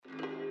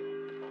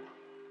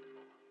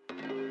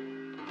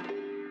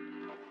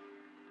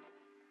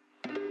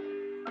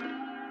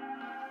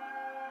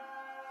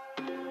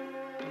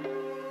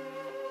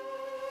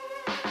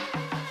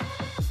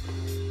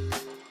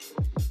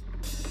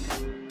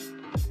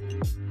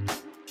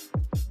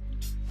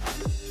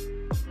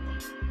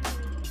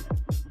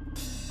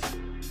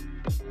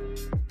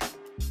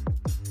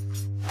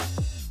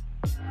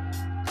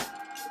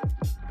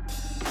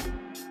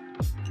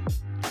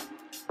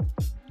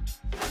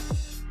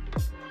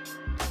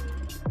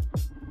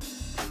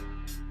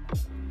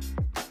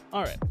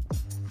All right.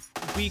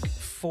 Week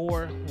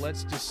 4,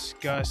 let's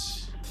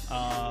discuss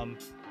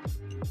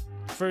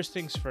first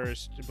things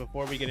first,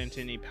 before we get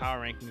into any power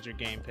rankings or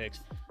game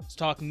picks. Let's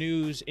talk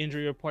news,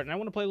 injury report, and I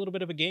want to play a little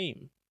bit of a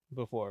game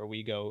before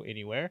we go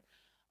anywhere.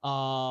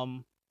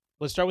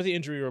 Let's start with the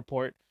injury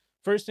report.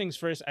 First things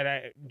first, and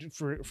I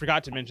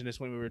forgot to mention this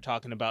when we were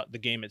talking about the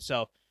game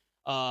itself.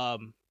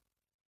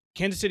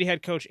 Kansas City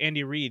head coach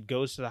Andy Reid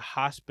goes to the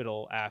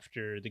hospital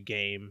after the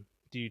game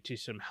due to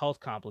some health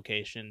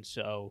complications.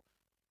 So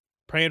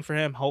praying for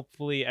him.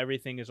 Hopefully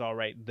everything is all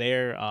right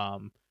there.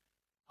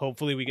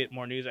 Hopefully we get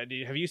more news.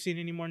 Have you seen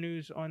any more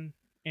neuse on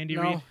Andy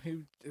Reid?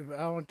 No, I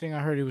don't think I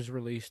heard he was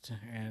released,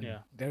 and Yeah.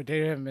 they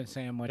haven't been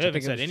saying much. They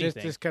haven't I think said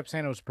anything. Just kept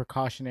saying it was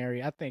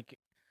precautionary. I think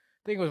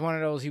it was one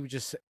of those. He was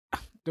just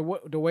the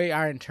way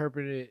I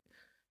interpreted it.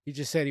 He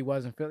just said he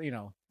wasn't feeling.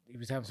 He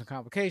was having some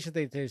complications.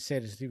 They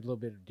said he was a little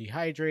bit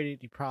dehydrated.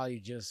 He probably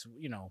just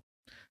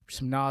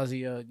some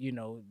nausea.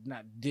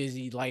 Not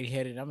dizzy,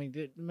 lightheaded. I mean,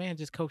 the man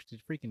just coached a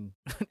freaking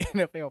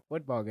NFL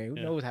football game.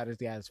 Who knows how this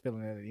guy is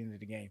feeling at the end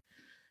of the game?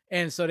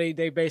 And so they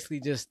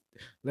basically just,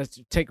 let's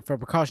take, for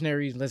precautionary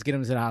reasons, let's get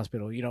him to the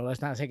hospital. Let's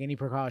not take any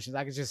precautions.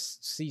 I could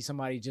just see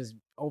somebody just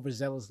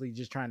overzealously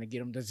just trying to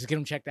get him, just get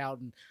him checked out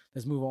and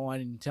let's move on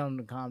and tell him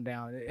to calm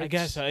down. I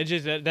guess so. I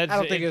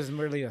don't think it was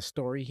really a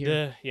story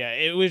here.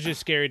 It was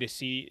just scary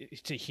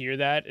to hear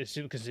that,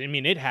 because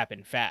it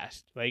happened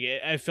fast. Like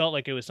I felt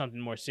like it was something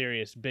more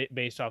serious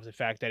based off the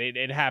fact that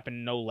it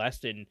happened no less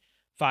than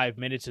 5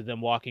 minutes of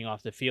them walking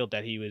off the field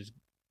that he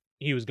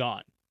was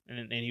gone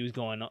and he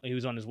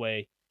was on his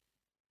way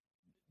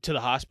to the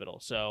hospital.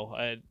 So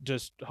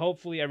just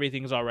hopefully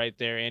everything's all right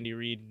there. Andy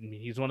Reid,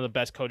 he's one of the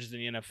best coaches in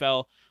the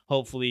NFL.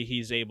 Hopefully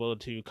he's able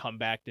to come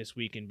back this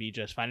week and be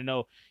just fine. I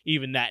know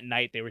even that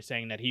night they were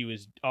saying that he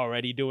was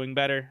already doing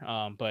better,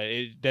 but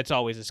that's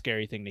always a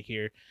scary thing to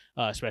hear,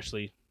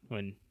 especially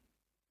when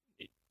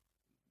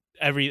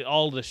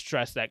all the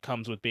stress that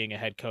comes with being a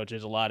head coach.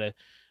 There's a lot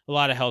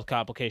of health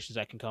complications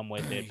that can come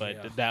with it,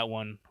 but that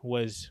one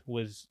was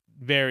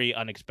very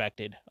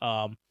unexpected.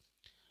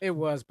 It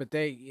was, but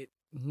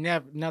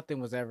nothing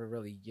was ever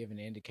really given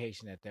an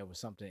indication that there was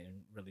something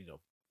really to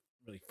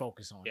really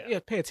focus on. Yeah,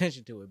 pay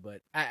attention to it,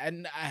 but I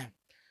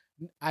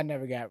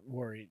never got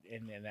worried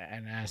in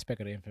an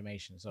aspect of the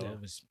information, so it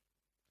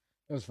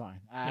was fine.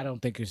 I don't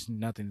think there's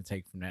nothing to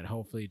take from that.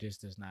 Hopefully this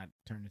does not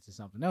turn into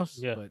something else.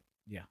 But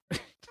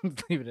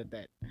leave it at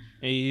that.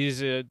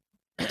 He's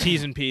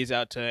T's and P's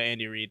out to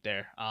Andy Reid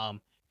there.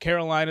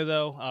 Carolina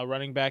though,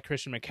 running back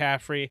Christian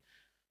McCaffrey,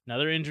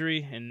 another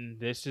injury, and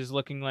this is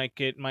looking like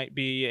it might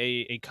be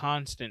a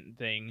constant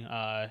thing.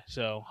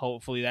 So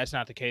hopefully that's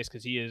not the case,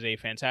 because he is a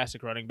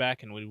fantastic running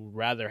back, and we would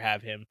rather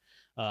have him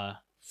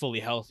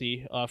fully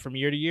healthy from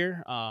year to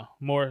year.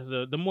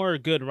 The more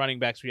good running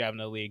backs we have in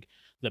the league,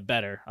 the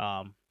better.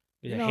 I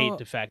hate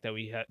the fact that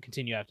we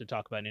continue to have to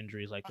talk about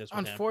injuries like this.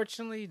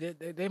 Unfortunately,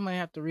 they might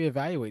have to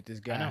reevaluate this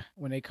guy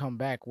when they come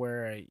back.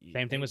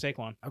 Same thing with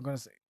Saquon. I'm gonna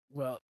say,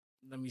 well,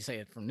 let me say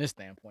it from this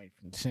standpoint,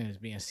 from since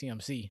being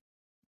CMC.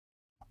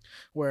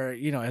 Where,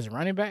 as a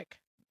running back,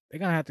 they're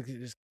going to have to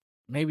just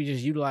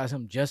utilize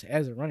him just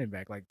as a running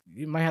back. Like,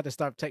 you might have to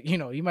stop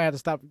you might have to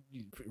stop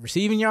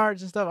receiving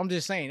yards and stuff. I'm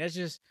just saying, that's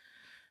just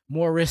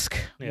more risk,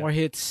 more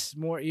hits,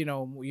 more,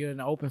 you're in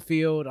the open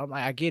field. I'm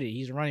like, I get it.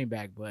 He's a running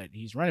back, but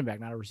he's a running back,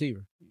 not a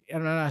receiver. And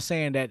I'm not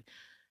saying that,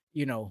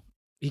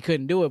 he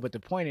couldn't do it. But the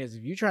point is,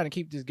 if you're trying to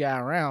keep this guy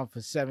around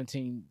for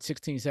 16,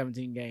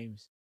 17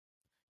 games,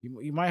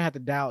 you might have to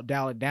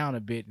dial it down a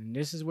bit, and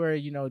this is where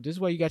you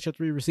got your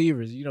 3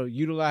 receivers.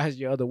 Utilize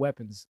your other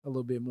weapons a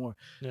little bit more,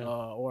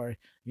 or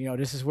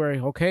this is where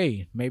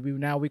maybe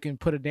now we can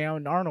put a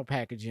down Arnold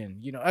package in.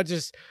 You're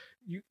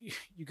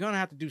gonna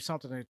have to do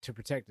something to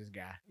protect this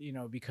guy.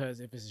 Because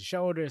if it's a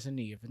shoulder, it's a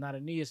knee. If it's not a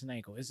knee, it's an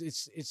ankle.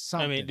 It's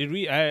something. I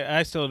mean,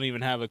 I still don't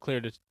even have a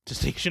clear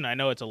distinction. I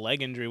know it's a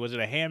leg injury. Was it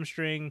a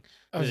hamstring?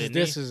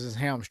 This is his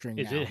hamstring.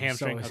 Is it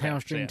hamstring? So his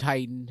hamstring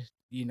tightened.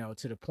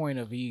 To the point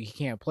of he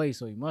can't play,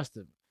 so he must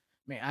have.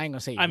 Man, I ain't gonna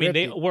say. I mean,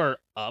 they were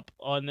up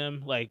on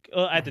them. Like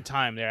at the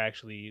time, they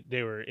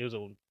were. It was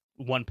a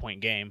 1-point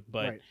game,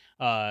 but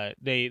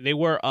they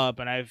were up,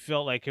 and I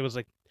felt like it was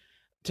like,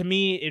 to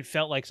me, it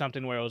felt like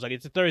something where it was like,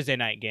 it's a Thursday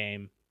night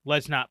game.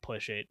 Let's not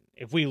push it.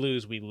 If we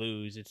lose, we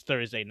lose. It's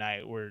Thursday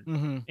night.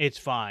 It's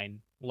fine.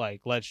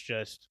 Like let's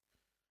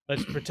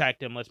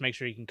protect him. Let's make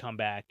sure he can come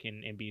back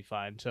and be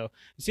fine. So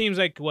it seems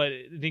like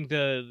I think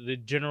the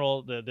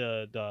general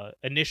the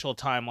initial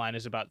timeline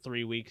is about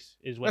 3 weeks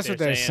is what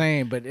they're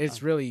saying, but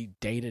it's really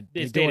day to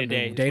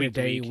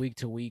day, week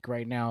to week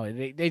right now.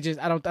 I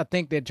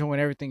think they're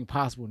doing everything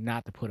possible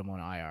not to put him on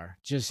IR,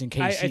 just in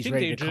case he's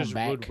ready to come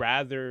back. I would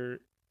rather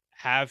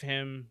have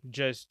him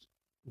just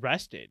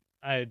rested.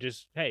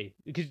 Because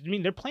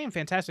they're playing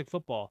fantastic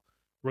football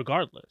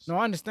regardless. No,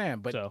 I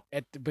understand, but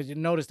but you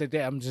notice that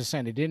I'm just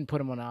saying they didn't put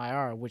him on the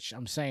IR, which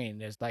I'm saying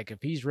is like, if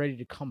he's ready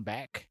to come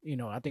back,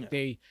 I think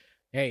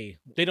hey,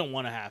 They don't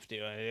want to have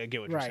to. I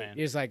get what you're right. saying.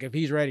 It's like if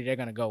he's ready, they're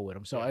gonna go with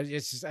him. So Yeah.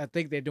 it's just, I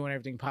think they're doing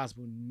everything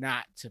possible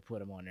not to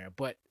put him on there,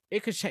 but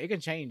it could it can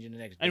change in the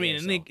next. I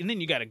mean, day and then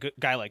you got a good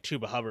guy like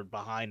Chuba Hubbard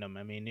behind him.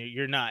 I mean,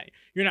 you're not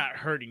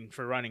hurting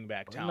for running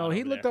back talent. No,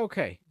 he over looked there.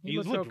 okay. He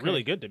looked okay.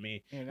 really good to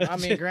me. You know, I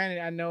mean, granted,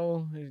 I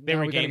know They now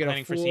were we're gonna game get a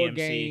planning for full CMC,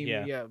 game,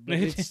 yeah. but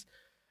it's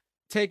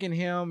taking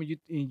him.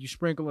 You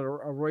sprinkle a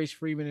Royce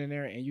Freeman in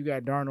there, and you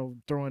got Darnold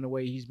throwing the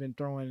way he's been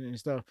throwing and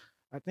stuff.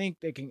 I think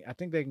they can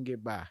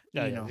get by.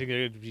 Yeah, you know? I think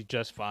they're gonna be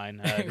just fine.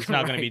 It's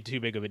not going to be Right. too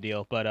big of a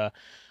deal. But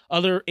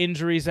other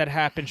injuries that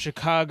happened: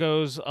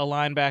 Chicago's a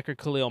linebacker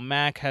Khalil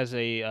Mack has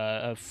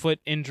a foot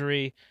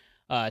injury.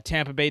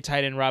 Tampa Bay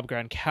tight end Rob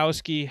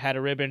Gronkowski had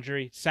a rib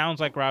injury. Sounds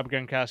like Rob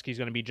Gronkowski is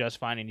going to be just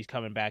fine, and he's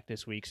coming back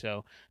this week.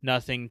 So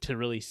nothing to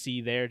really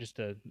see there. Just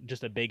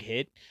a big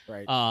hit.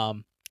 Right.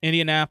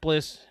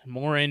 Indianapolis,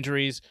 more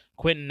injuries.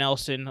 Quentin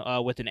Nelson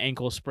with an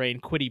ankle sprain.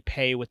 Kwity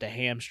Paye with a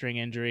hamstring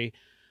injury.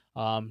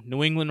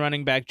 New England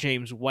running back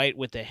James White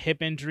with a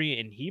hip injury,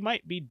 and he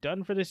might be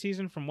done for the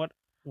season from what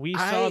we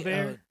saw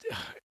there.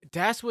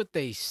 That's what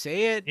they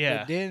said. Yeah.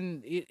 But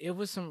then it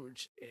was some.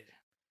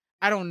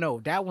 I don't know.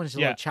 That one's a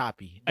little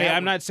choppy.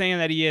 I'm not saying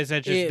that he is.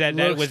 That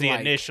was the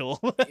initial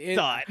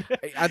thought.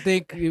 I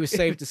think it was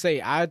safe to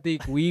say. I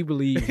think we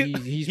believe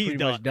he's pretty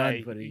much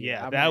done for the year.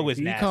 Yeah, I that mean, was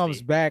if he nasty.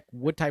 comes back,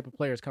 what type of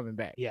player is coming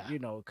back? Yeah.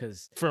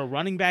 Because for a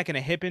running back and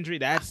a hip injury,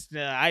 that's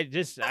I'd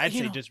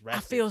say just rest.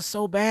 I feel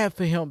so bad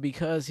for him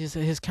because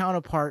his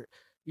counterpart,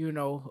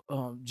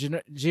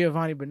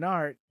 Giovanni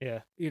Bernard,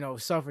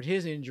 suffered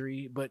his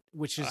injury, but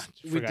which is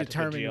we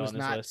determined was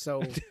not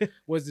so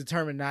was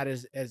determined not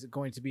as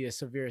going to be as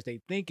severe as they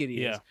think it is.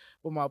 Yeah.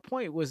 But my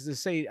point was to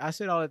say, I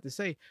said all that to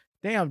say,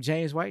 damn,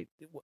 James White,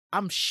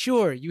 I'm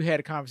sure you had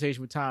a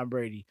conversation with Tom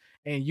Brady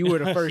and you were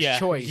the first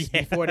choice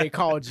before they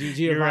called you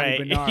Giovanni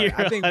Bernard. You're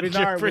I think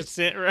Bernard was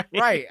right.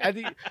 Right. I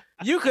think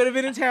you could have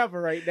been in Tampa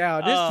right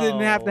now. This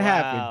didn't have to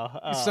happen.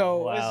 It's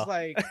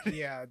like,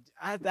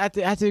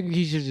 I think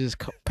he should just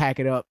pack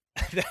it up.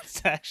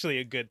 That's actually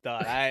a good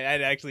thought.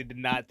 I actually did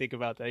not think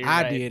about that.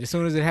 I did. As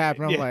soon as it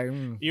happened, I'm like,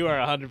 You are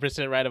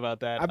 100% right about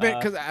that. I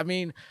bet because I'm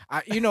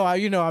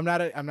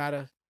not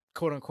a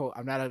quote unquote,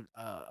 I'm not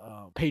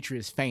a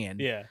Patriots fan.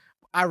 Yeah.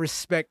 I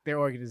respect their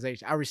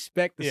organization. I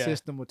respect the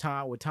system with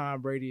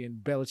Tom Brady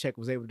and Belichick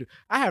was able to do.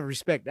 I have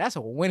respect. That's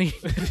a winning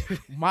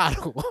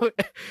model.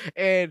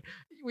 And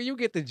when you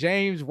get the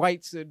James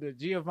Whites and the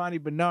Giovanni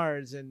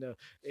Bernards and the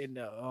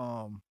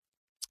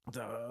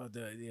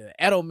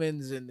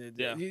Edelmans and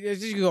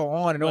you go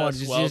on and on.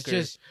 Just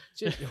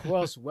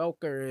Wes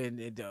Welker and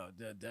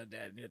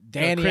the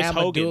Danny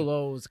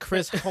Amendolos,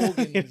 Chris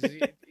Hogan's.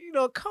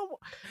 Come on,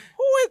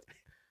 who is?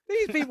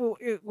 These people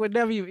would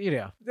never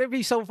even, they'd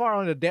be so far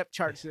on the depth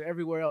charts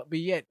everywhere else, but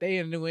yet they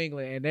in New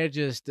England and they're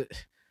just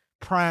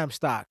prime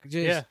stock.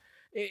 So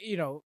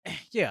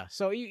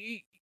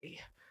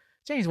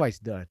James White's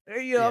done.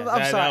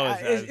 I'm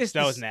sorry. That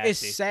was nasty.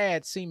 It's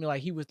sad seeming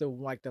like he was the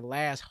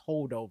last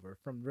holdover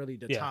from really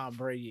the Tom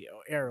Brady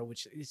era,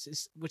 which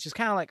is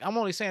kind of like, I'm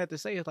only saying it to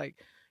say it's like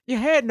you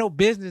had no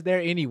business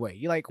there anyway.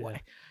 You're like, what?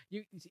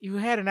 You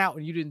had an out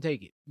and you didn't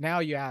take it. Now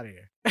you're out of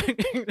here.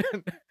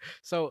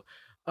 So.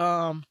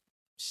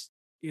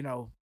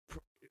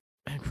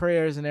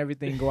 Prayers and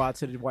everything go out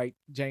to the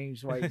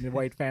James White and the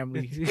White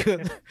family,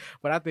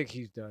 but I think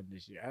he's done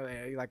this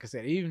year. Like I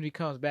said, even if he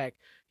comes back,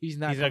 he's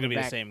not going to be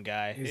the same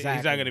guy. Exactly.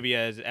 He's not going to be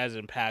as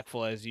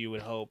impactful as you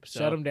would hope. So.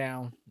 Shut him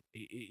down.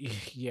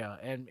 Yeah,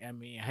 and I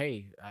mean,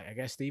 hey, I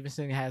guess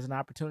Stevenson has an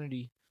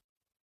opportunity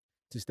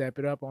to step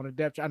it up on the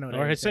depth. I know.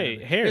 Or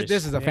say Harris.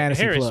 This is a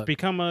fantasy plug.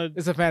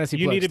 It's a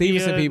fantasy plug.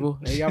 Stevenson people,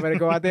 y'all better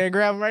go out there and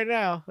grab him right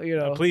now.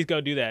 Please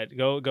go do that.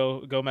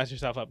 Go mess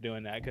yourself up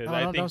doing that because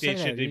I think they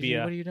should be.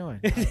 What are you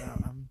doing?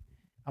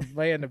 I'm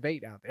laying the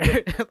bait out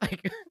there.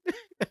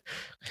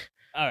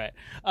 All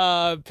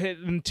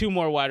right. Two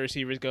more wide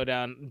receivers go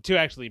down. Two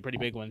actually pretty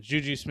big ones.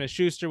 Juju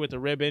Smith-Schuster with a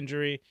rib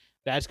injury.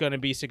 That's going to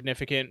be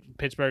significant.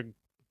 Pittsburgh,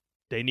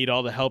 they need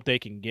all the help they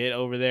can get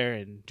over there,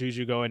 and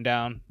Juju going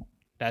down.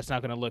 That's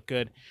not going to look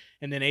good.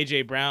 And then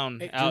A.J.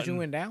 Brown out. Juju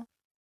went down?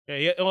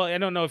 Yeah, well, I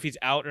don't know if he's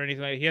out or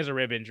anything like that. He has a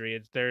rib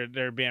injury.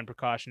 They're being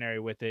precautionary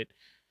with it.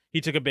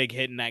 He took a big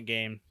hit in that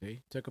game.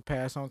 He took a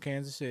pass on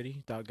Kansas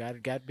City. Thought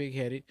got big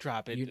headed.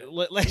 Drop it.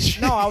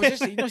 No, I was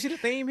just see the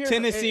theme here.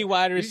 Tennessee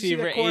wide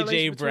receiver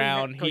A.J.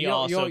 Brown. He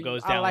also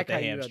goes down with the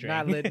hamstring.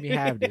 Not letting me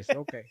have this.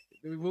 Okay,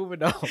 we're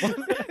moving on.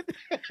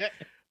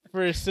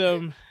 For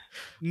some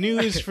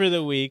news for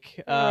the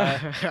week.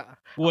 I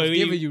was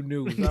giving you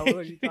news. What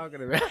are you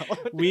talking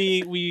about?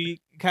 we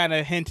kind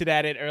of hinted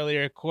at it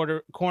earlier.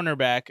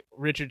 Cornerback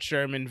Richard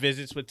Sherman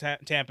visits with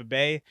Tampa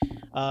Bay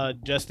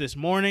just this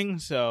morning.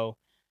 So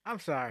I'm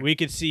sorry. We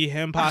could see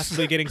him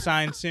possibly getting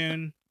signed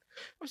soon.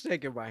 I'm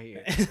shaking my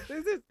head.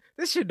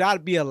 This should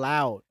not be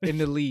allowed in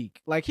the league.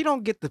 Like, you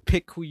don't get to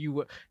pick who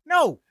you...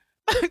 No!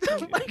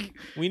 Like,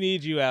 we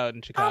need you out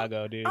in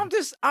Chicago, dude.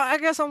 I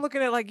guess I'm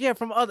looking at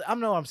from other.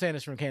 I'm saying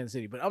this from Kansas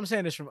City, but I'm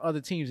saying this from other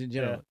teams in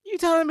general. You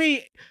telling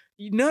me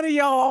none of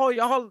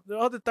y'all the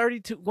other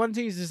 31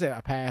 teams just said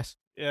I pass?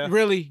 Yeah.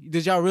 Really?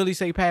 Did y'all really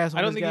say pass on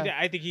I don't this think guy?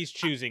 I think he's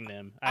choosing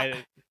them.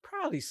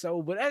 Probably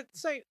so, but at the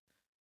same,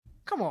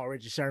 come on,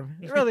 Richard Sherman.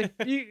 Really?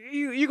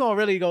 you gonna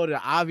really go the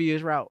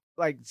obvious route?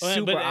 Like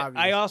super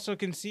obvious. I also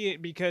can see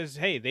it because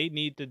hey,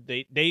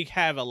 they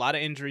have a lot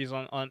of injuries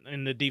on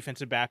in the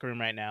defensive back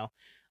room right now.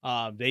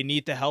 They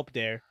need the help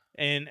there.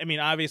 And I mean,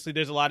 obviously,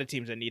 there's a lot of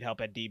teams that need help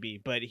at DB,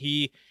 but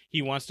he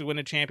wants to win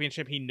a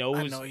championship. He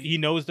knows he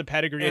knows the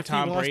pedigree of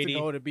Tom Brady. He wants to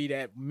go to be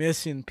that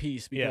missing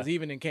piece because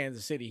even in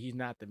Kansas City, he's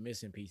not the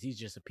missing piece. He's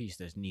just a piece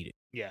that's needed.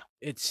 Yeah,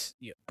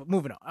 But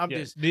moving on, I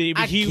get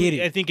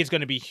it. I think it's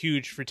going to be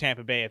huge for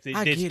Tampa Bay if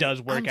this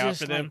does work out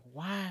for them.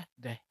 Why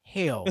the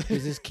hell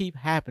does this keep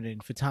happening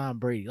for Tom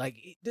Brady? Like,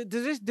 does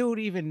this dude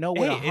even know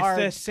what it's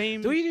the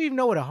same? Do you even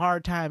know what a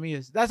hard time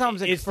is? That's how I'm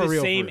saying. It's the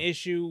same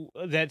issue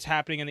that's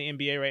happening in the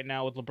NBA right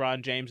now with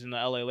LeBron James and the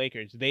LA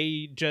Lakers.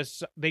 They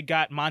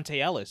got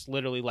Monte Ellis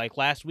literally like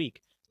last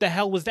week. The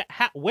hell was that?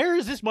 Where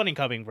is this money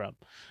coming from?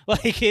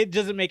 Like, it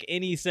doesn't make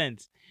any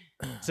sense.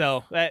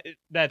 So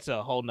that's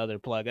a whole nother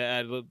plug.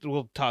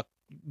 We'll talk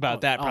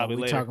about that probably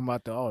later. We're talking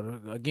about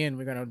again,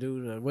 we're gonna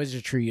do the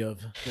wizardry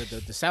of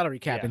the salary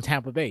cap in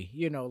Tampa Bay.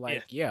 When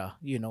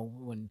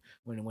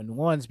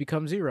ones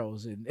become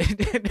zeros and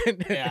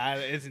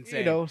it's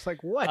insane. It's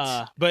like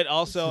what? But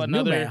also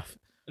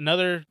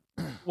another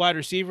wide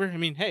receiver. I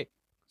mean, hey,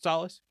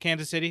 Solace,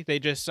 Kansas City. They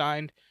just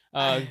signed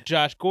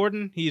Josh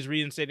Gordon. He's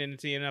reinstated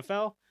into the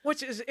NFL.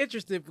 Which is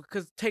interesting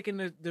because taking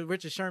the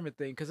Richard Sherman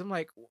thing, because I'm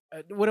like,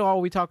 what are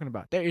we talking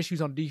about? There are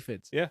issues on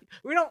defense. Yeah.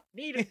 We don't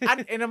need it.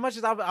 And as much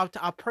as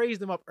I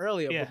praised them up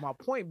earlier, but my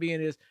point being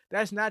is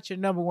that's not your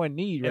number one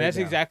need and that's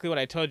exactly what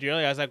I told you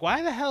earlier. I was like,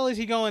 why the hell is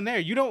he going there?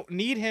 You don't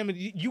need him.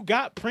 You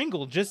got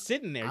Pringle just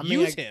sitting there.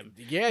 Use him.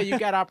 Yeah, you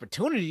got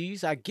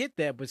opportunities. I get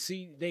that. But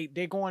see,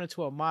 they're going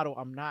into a model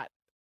I'm not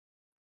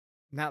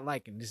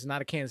liking. This is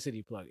not a Kansas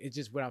City plug. It's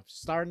just what I'm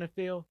starting to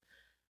feel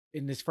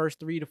in this first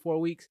 3 to 4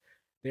 weeks.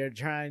 They're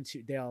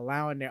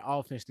allowing their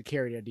offense to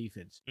carry their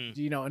defense.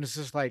 And it's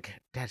just like,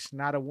 that's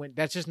not a win.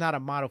 That's just not a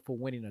model for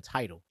winning a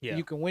title. Yeah.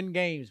 You can win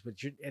games, but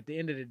at the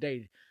end of the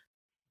day,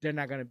 they're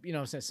not going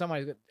to, saying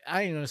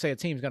I ain't going to say a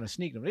team's going to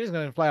sneak them. They're just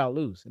going to flat out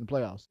lose in the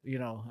playoffs,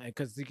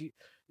 because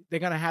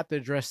they're going to have to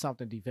address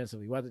something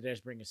defensively, whether they're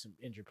just bringing some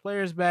injured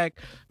players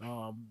back.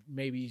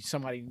 Maybe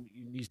somebody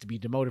needs to be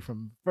demoted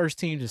from first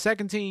team to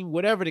second team,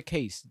 whatever the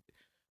case.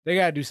 They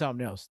got to do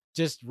something else.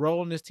 Just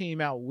rolling this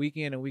team out week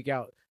in and week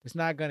out, it's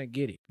not going to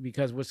get it,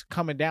 because what's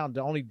coming down,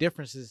 the only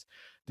difference is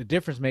the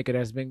difference maker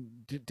that's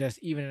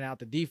evening out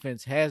the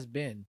defense has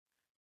been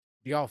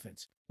the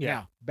offense. Yeah.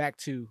 Now, back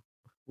to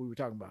what we were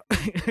talking about.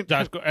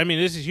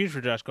 This is huge for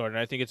Josh Gordon.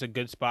 I think it's a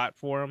good spot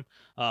for him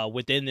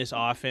within this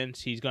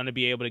offense. He's going to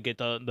be able to get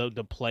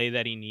the play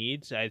that he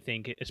needs. I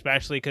think,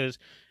 especially because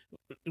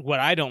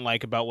what I don't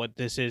like about what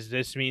this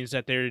means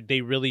that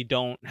they really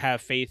don't have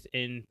faith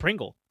in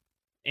Pringle.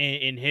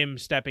 In him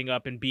stepping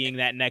up and being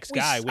that next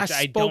guy, which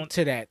I spoke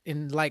to that.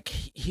 And like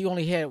he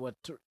only had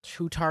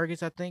 2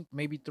 targets, I think,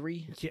 maybe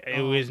 3. Yeah,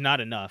 it was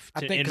not enough.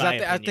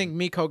 I think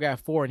Miko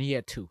got 4 and he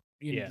had 2.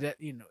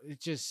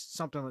 It's just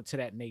something to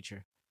that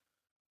nature.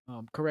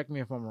 Correct me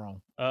if I'm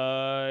wrong.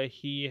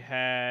 He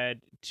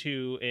had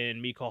 2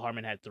 and Miko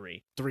Harmon had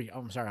 3. 3. Oh,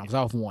 I'm sorry, I was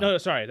off 1. No,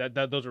 sorry,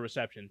 those are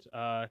receptions.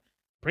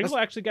 Pringle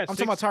actually got 6.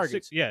 Talking about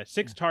targets.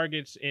 6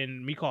 targets,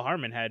 and Miko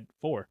Harmon had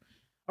 4.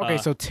 Okay,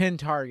 so 10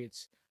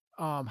 targets.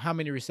 How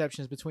many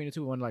receptions between the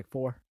two? One, like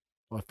 4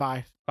 or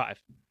 5?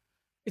 5.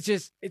 It's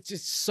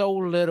just so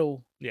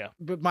little. Yeah.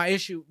 But my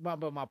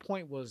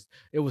point was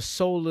it was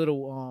so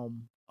little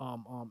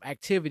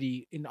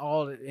activity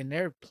and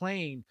they're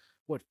playing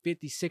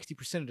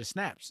 50-60% of the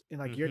snaps,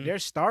 and like their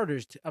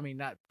starters.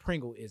 Not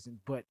Pringle isn't,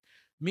 but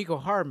Miko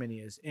Hardman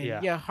is,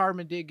 and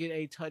Hardman did get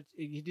a touch.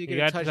 He did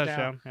get a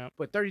touchdown,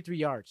 but 33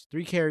 yards,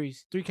 3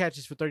 carries, 3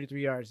 catches for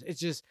 33 yards. It's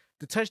just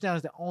the touchdown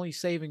is the only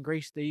saving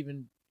grace to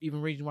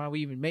even reason why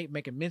we even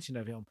make a mention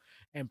of him.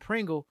 And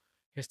Pringle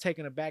has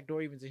taken a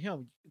backdoor even to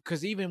him,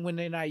 because even when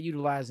they're not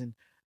utilizing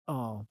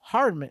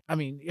Hardman,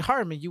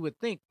 you would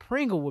think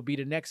Pringle would be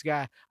the next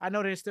guy. I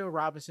know there's still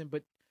Robinson,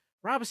 but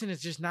Robinson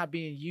is just not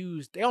being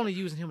used. They're only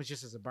using him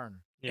just as a burner.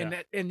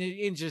 Yeah.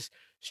 And just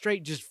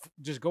straight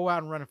just go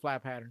out and run a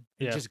flat pattern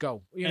and just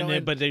go.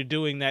 But they're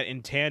doing that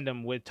in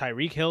tandem with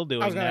Tyreek Hill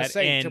doing that,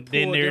 and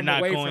then they're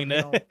not going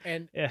to.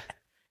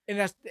 And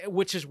that's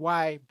which is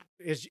why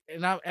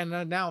now I'm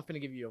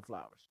finna give you your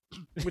flowers,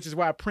 which is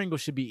why Pringle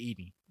should be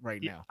eating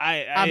right now.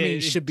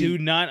 I do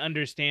not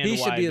understand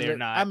why they're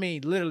not.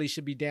 Literally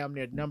should be down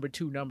there number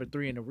 2, number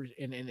 3 in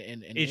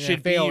it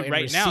should be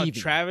right now.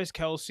 Travis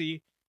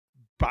Kelce,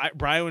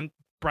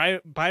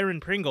 Byron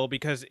Pringle,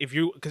 because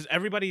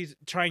everybody's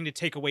trying to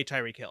take away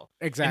Tyreek Hill.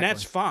 Exactly. And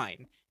that's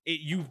fine.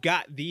 You've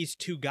got these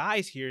 2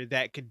 guys here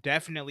that could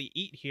definitely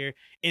eat here,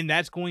 and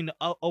that's going to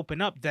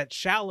open up that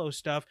shallow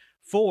stuff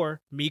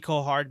for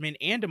Miko Hardman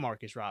and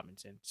DeMarcus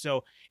Robinson.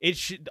 So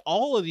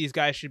all of these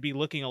guys should be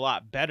looking a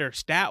lot better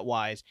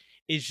stat-wise.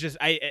 It's just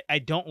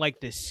I don't like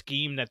this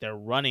scheme that they're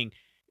running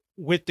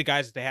with the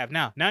guys that they have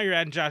now. Now you're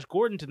adding Josh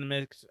Gordon to the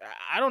mix.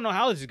 I don't know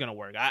how this is going to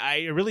work.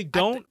 I really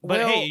don't.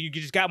 But hey, you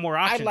just got more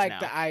options I like now.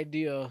 the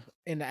idea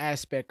in the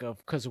aspect of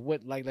because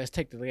what like let's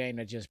take the game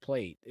that just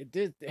played.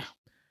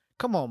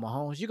 Come on,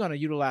 Mahomes. You're gonna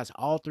utilize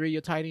all three of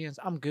your tight ends.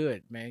 I'm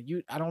good, man.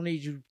 I don't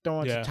need you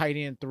throwing to tight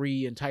end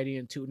 3 and tight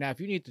end 2. Now, if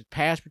you need the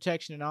pass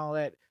protection and all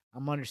that,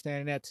 I'm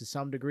understanding that to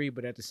some degree.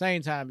 But at the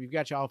same time, you've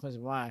got your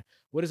offensive line.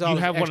 What is all? You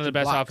have one of the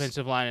best blocks?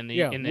 offensive line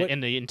in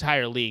the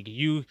entire league.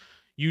 You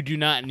do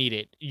not need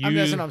it.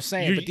 That's what I'm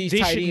saying. But these they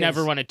tight should ends,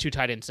 never run a 2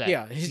 tight end set.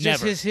 Yeah,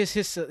 never.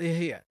 His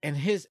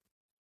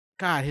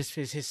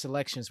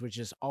selections were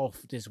just off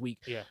this week.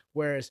 Yeah.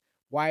 Whereas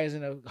why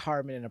isn't a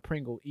Hardman and a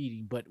Pringle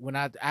eating? But when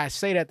I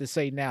say that to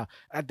say now,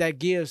 that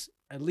gives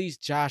at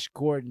least Josh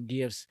Gordon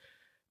gives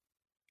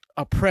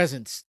a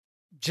presence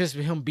just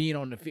for him being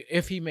on the field.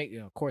 If he make,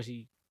 of course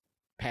he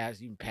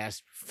pass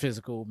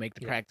physical, make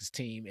the practice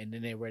team, and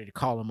then they're ready to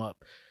call him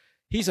up.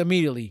 He's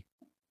immediately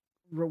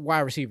wide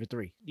receiver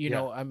 3. You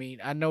know, I mean,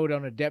 I know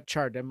on a depth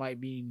chart that might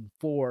mean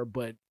 4,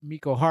 but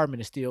Mecole Hardman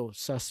is still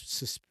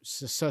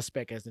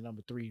suspect as the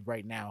number 3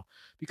 right now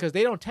because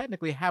they don't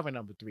technically have a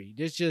number 3.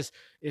 It's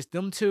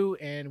them two,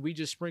 and we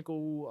just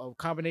sprinkle a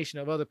combination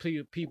of other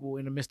people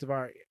in the midst of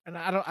our. And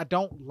I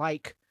don't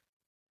like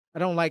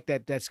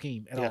that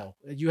scheme at all.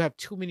 You have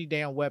too many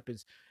damn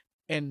weapons,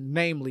 and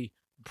namely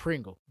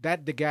Pringle.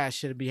 That the guy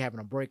should be having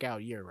a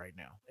breakout year right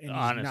now. And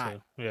honestly,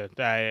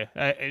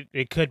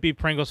 it could be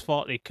Pringle's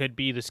fault. It could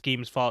be the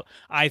scheme's fault.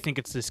 I think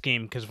it's the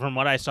scheme because from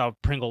what I saw,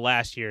 Pringle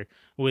last year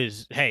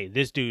was, hey,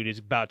 this dude is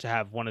about to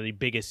have one of the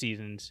biggest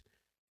seasons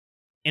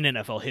in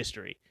NFL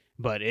history,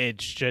 but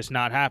it's just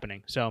not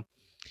happening. So,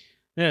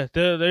 yeah,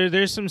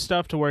 there's some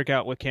stuff to work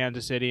out with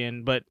Kansas City,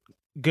 but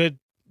good.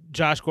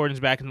 Josh Gordon's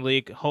back in the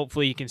league.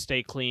 Hopefully, he can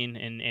stay clean,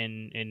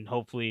 and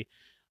hopefully,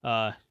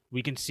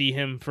 we can see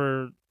him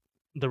for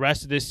the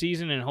rest of this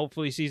season and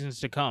hopefully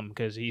seasons to come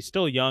because he's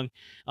still young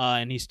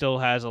and he still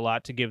has a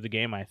lot to give the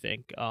game, I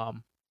think.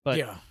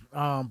 But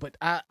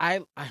I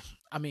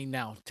mean,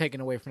 now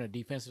taking away from the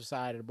defensive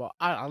side of the ball,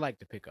 I like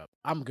the pickup.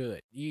 I'm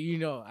good. You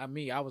know, I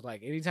was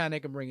like, anytime they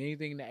can bring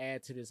anything to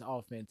add to this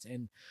offense,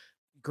 and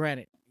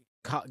granted,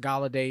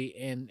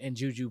 Galladay and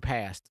Juju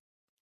passed,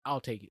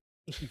 I'll take it.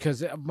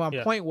 Because my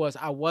point was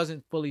I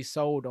wasn't fully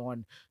sold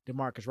on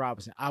DeMarcus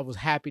Robinson. I was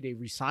happy they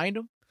re-signed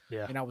him.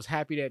 Yeah. And I was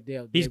happy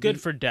that he's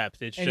good for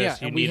depth. It's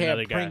just you need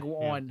another guy. Pringle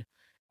on.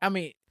 I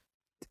mean,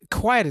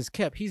 quiet as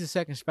kept. He's the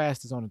second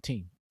fastest on the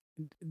team,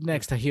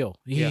 next to Hill.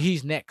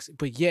 He's next,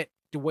 but yet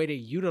the way they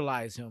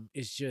utilize him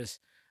is just.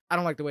 I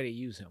don't like the way they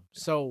use him.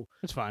 So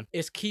it's fine.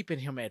 It's keeping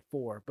him at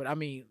 4, but I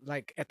mean,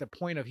 like at the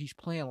point of he's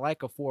playing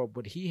like a 4,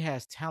 but he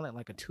has talent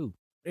like a 2.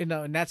 You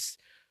know, and that's.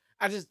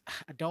 I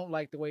don't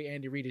like the way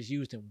Andy Reid has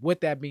used him. With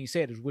that being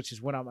said, which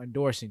is what I'm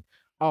endorsing.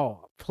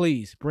 Oh,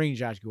 please bring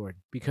Josh Gordon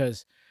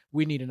because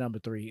we need a number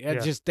 3.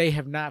 They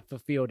have not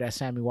fulfilled that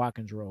Sammy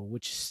Watkins role,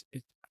 which is,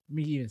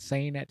 me even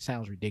saying that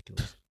sounds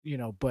ridiculous, you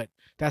know. But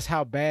that's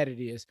how bad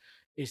it is.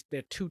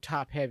 They're too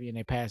top heavy in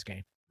their pass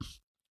game.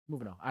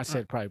 Moving on. I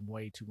said probably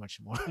way too much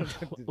more.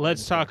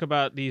 Let's talk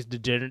about these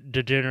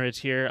degenerates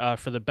here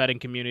for the betting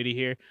community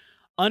here.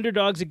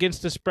 Underdogs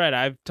against the spread.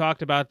 I've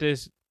talked about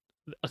this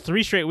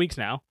 3 straight weeks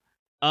now.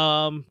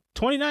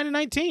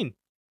 29-19.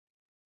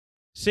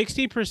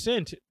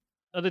 60%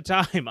 of the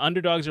time,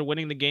 underdogs are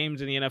winning the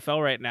games in the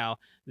NFL right now.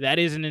 That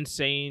is an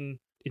insane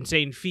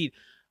feat.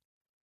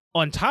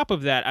 On top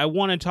of that, I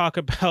want to talk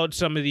about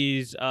some of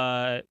these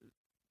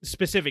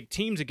specific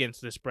teams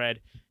against the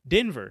spread.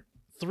 Denver,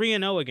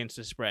 3-0 against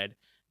the spread.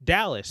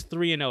 Dallas,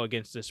 3-0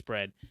 against the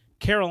spread.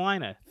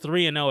 Carolina,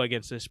 3-0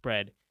 against the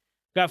spread.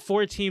 Got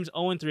 4 teams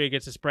 0-3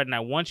 against the spread, and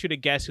I want you to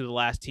guess who the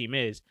last team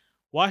is.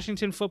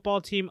 Washington football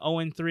team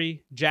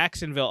 0-3,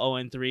 Jacksonville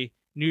 0-3,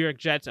 New York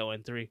Jets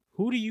 0-3.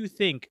 Who do you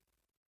think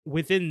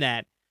within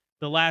that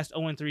the last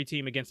 0-3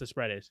 team against the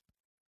spread is?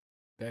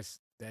 That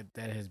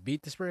has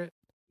beat the spread?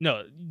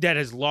 No, that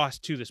has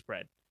lost to the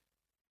spread.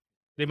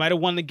 They might have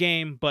won the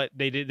game, but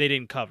they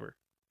didn't cover.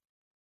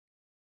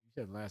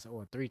 You said last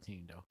 0-3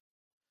 team though.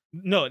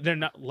 No, they're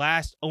not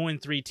last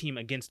 0-3 team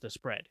against the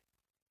spread.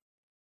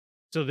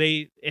 So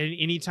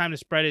anytime the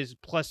spread is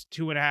plus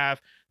 2.5,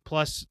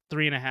 plus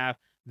 3.5,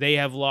 they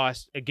have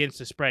lost against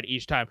the spread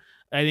each time.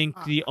 I think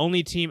the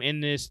only team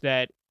in this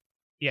that,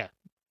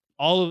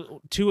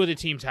 2 of the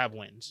teams have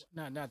wins.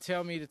 Now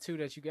tell me the 2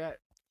 that you got.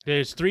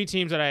 There's 3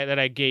 teams that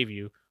I gave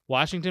you.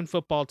 Washington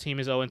football team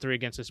is 0-3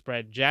 against the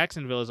spread.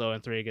 Jacksonville is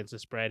 0-3 against the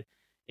spread.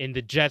 And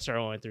the Jets are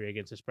 0-3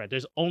 against the spread.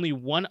 There's only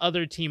one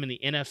other team in the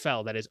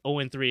NFL that is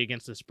 0-3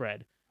 against the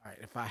spread. All right,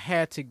 if I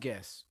had to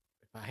guess,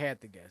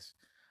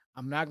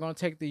 I'm not going to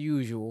take the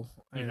usual.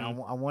 And I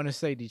want to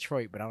say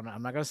Detroit, but I'm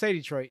not going to say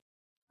Detroit.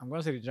 I'm going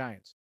to say the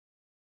Giants.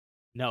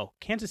 No,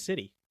 Kansas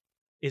City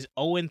is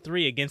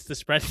 0-3 against the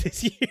spread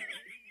this year.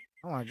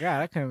 Oh my God,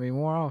 that couldn't be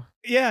more off.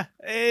 Yeah,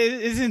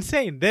 it's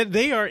insane.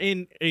 They are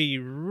in a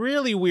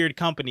really weird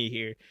company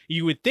here.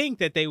 You would think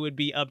that they would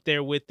be up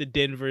there with the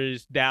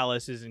Denvers,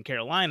 Dallases, and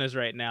Carolinas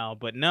right now,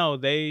 but no,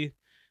 they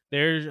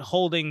They're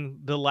holding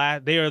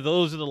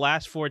those are the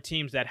last 4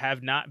 teams that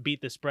have not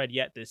beat the spread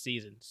yet this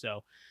season.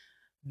 So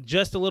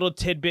just a little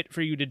tidbit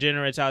for you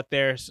degenerates out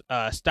there.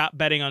 Stop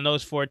betting on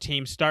those 4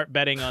 teams. Start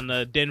betting on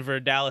the Denver,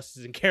 Dallas,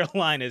 and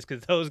Carolinas,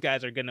 because those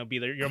guys are going to be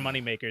your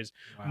money makers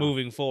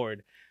moving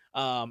forward.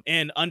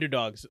 And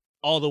underdogs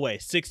all the way.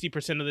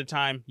 60% of the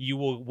time, you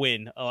will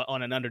win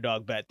on an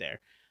underdog bet there.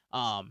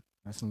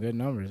 That's some good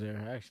numbers there,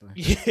 actually.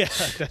 Yeah,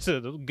 that's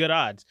good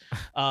odds.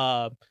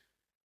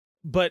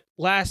 But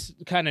last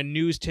kind of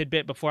news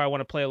tidbit before I want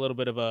to play a little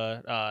bit of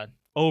a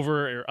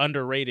over or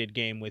underrated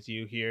game with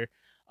you here.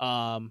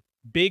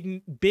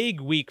 Big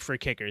week for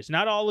kickers.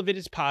 Not all of it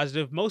is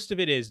positive. Most of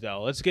it is,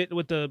 though. Let's get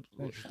with the.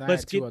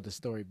 Let's get 2 other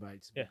story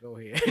bites. Yeah. Go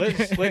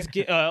ahead. let's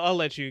get. I'll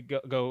let you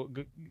go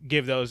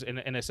give those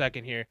in a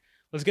second here.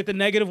 Let's get the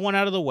negative one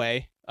out of the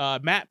way.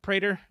 Matt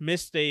Prater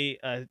missed a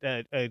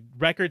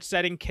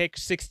record-setting kick,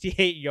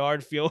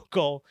 68-yard field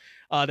goal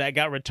that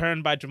got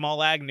returned by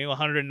Jamal Agnew,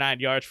 109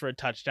 yards for a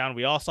touchdown.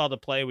 We all saw the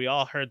play. We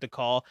all heard the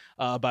call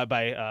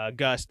by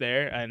Gus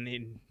there, and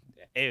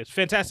it was a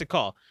fantastic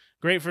call.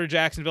 Great for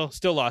Jacksonville.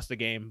 Still lost the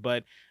game,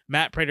 but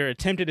Matt Prater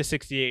attempted a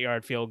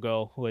 68-yard field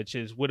goal, which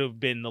would have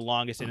been the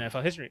longest in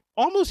NFL history.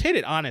 Almost hit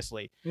it,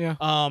 honestly. Yeah.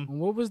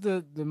 What was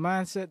the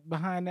mindset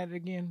behind that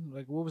again?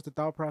 Like, what was the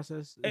thought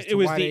process?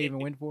 Why they even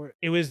went for it?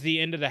 It was the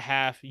end of the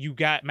half. You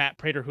got Matt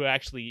Prater, who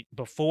actually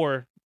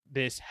before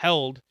this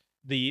held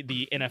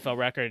the NFL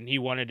record, and he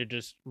wanted to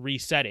just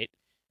reset it.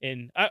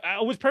 And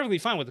I was perfectly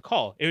fine with the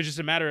call. It was just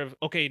a matter of,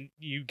 okay,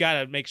 you got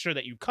to make sure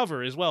that you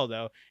cover as well,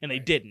 though, and they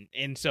didn't.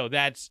 And so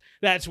that's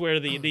where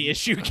the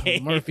issue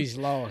came. Murphy's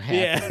Law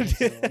happened.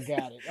 Yeah. So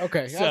got it.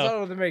 Okay. So, I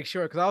wanted to make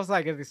sure, because I was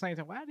like, at the same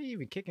time, why are they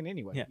even kicking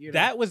anyway? Yeah, you know?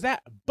 That was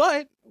that.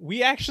 But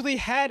we actually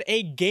had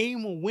a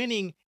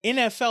game-winning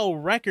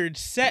NFL record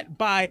set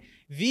by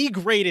the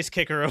greatest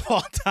kicker of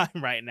all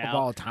time right now. Of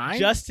all time?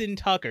 Justin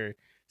Tucker.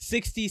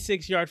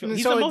 66-yard field.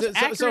 He's so, the most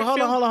accurate. So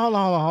hold on.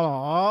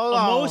 The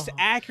most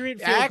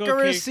accurate field goal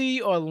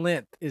accuracy or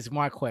length is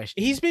my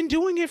question. He's been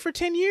doing it for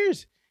 10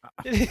 years.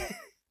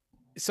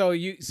 So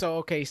he's.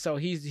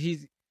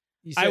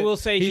 I will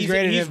say he's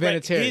greater than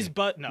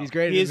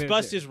Vinatieri. His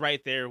bust is right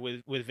there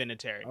with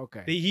Vinatieri.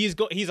 Okay, he's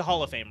a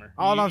Hall of Famer.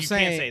 I'm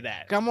saying, can't say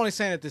that. I'm only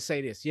saying it to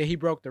say this. Yeah, he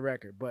broke the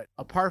record, but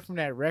apart from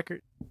that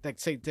record, to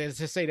say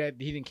that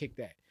he didn't kick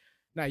that.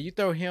 Now, you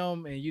throw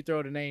him and you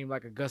throw the name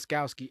like a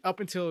Guzkowski up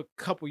until a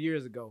couple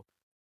years ago.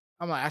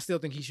 I'm like, I still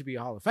think he should be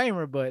a Hall of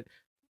Famer, but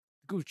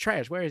Goose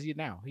trash. Where is he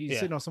now? He's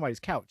sitting on somebody's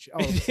couch.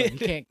 All of a sudden,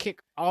 he can't kick.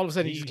 All of a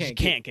sudden, he just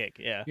can't kick.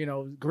 Yeah. You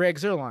know, Greg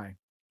Zerline.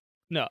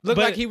 No. Looked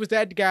like he was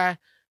that guy,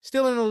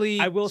 still in the league.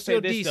 I will say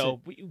this, decent.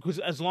 though, because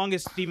as long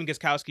as Stephen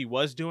Gostkowski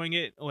was doing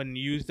it, when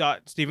you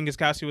thought Stephen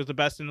Gostkowski was the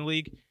best in the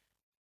league,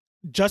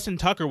 Justin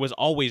Tucker was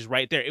always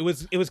right there. It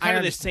was kind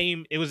of the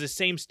same. It was the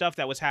same stuff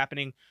that was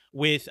happening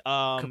with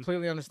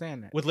completely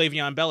understand that with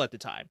Le'Veon Bell at the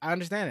time. I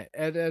understand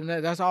it, and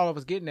that's all I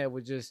was getting at.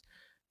 Was just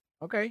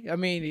okay. I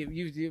mean,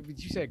 you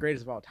said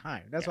greatest of all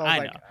time. That's all I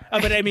was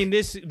like. But I mean,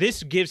 this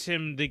gives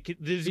him he's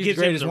gives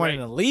greatest him one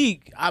in the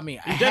league. I mean,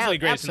 he's definitely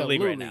greatest in the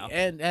league right now.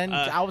 And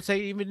I would say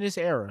even in this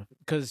era,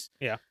 because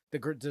the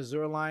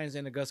Zerlines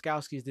and the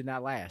Gostkowskis did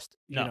not last.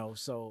 You know,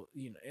 so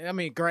I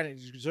mean,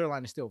 granted,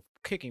 Zerline is still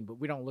kicking, but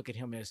we don't look at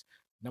him as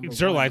number one.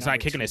 Zerline's not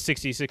kicking a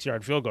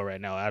 66-yard field goal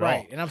right now at all.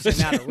 Right, and I'm saying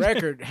now the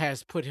record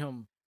has put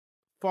him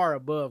far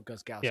above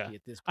Gostkowski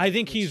at this point. I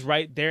think he's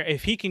right there.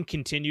 If he can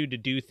continue to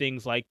do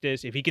things like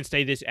this, if he can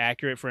stay this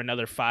accurate for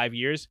another 5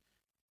 years,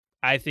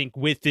 I think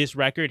with this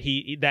record,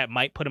 that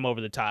might put him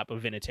over the top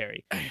of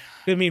Vinatieri.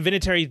 I mean,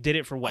 Vinatieri did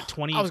it for what,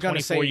 20, I was gonna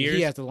 24 say years?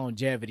 He has the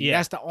longevity. Yeah.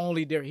 That's the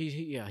only difference.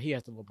 He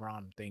has the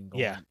LeBron thing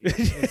going. Yeah.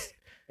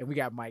 And we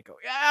got Michael.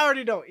 I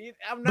already know.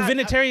 I'm not. But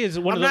Vinatieri is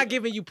one I'm of the... not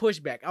giving you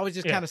pushback. I was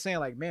just kind of saying,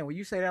 like, man, when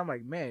you say that, I'm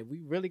like, man,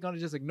 we really gonna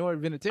just ignore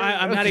Vinatieri?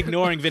 I'm not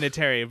ignoring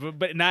Vinatieri,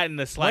 but not in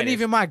the slightest. Wasn't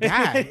even my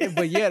guy.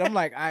 But yet, I'm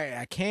like,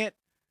 I can't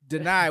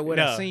deny what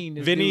I've seen.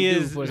 Vinny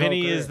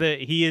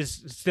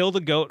is still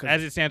the GOAT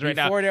as it stands right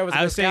now. Before there was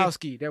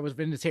Gostkowski, there was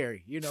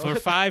Vinatieri. You know, for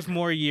 5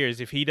 more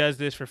years, if he does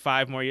this for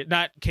 5 more years,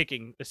 not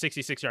kicking a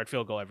 66-yard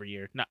field goal every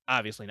year,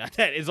 obviously not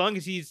that. As long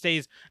as he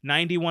stays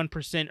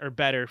 91% or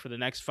better for the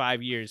next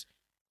 5 years,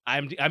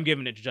 I'm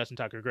giving it to Justin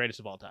Tucker, greatest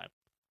of all time.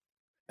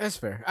 That's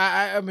fair.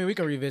 I mean, we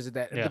can revisit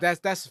that,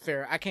 but that's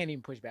fair. I can't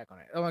even push back on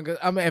it.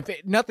 I mean,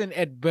 nothing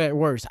at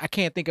worst, I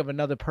can't think of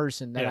another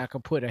person that I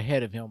could put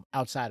ahead of him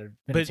outside of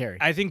Vinatieri.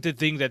 But I think the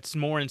thing that's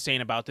more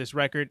insane about this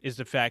record is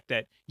the fact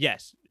that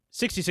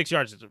 66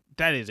 yards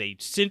that is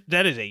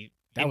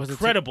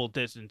incredible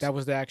distance. That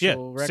was the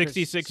actual record.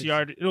 66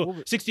 yard.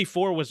 No,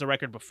 64 was the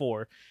record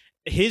before.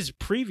 His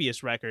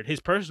previous record, his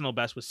personal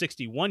best was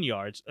 61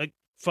 yards.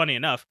 Funny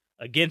enough,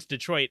 against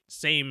Detroit,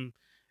 same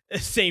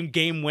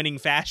game-winning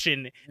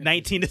fashion,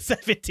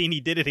 19-17. He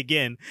did it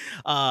again,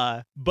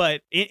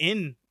 but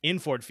in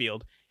Ford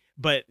Field.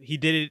 But he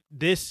did it.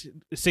 This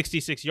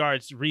 66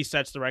 yards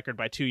resets the record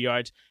by 2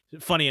 yards.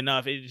 Funny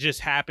enough, it just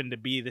happened to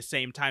be the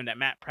same time that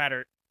Matt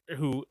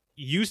who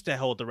used to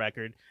hold the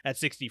record at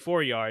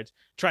 64 yards,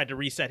 tried to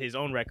reset his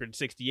own record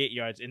 68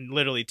 yards, and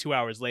literally 2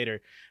 hours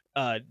later,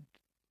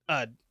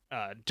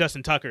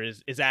 Justin Tucker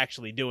is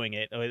actually doing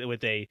it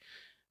with a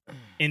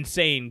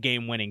insane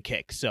game-winning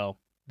kick. So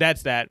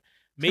that's that.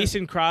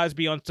 Mason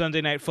Crosby on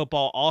Sunday Night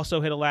Football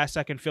also hit a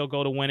last-second field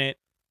goal to win it.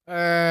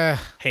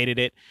 Hated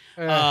it.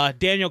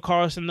 Daniel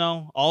Carlson,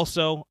 though,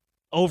 also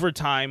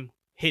overtime,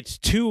 hits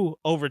 2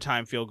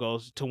 overtime field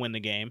goals to win the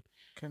game.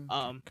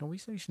 Can we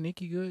say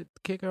sneaky good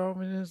kicker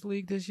over in this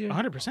league this year?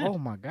 100%. Oh,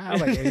 my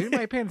God. Like, is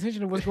anybody paying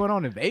attention to what's going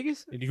on in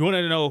Vegas? You want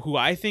to know who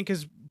I think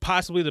is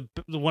possibly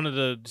one of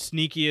the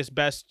sneakiest,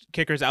 best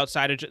kickers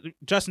outside of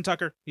Justin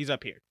Tucker? He's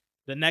up here.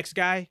 The next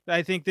guy that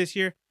I think this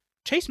year,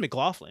 Chase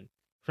McLaughlin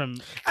from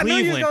Cleveland. I knew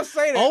you was gonna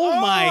say that. Oh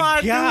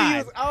my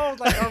God. I was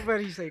like, I'm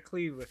ready to say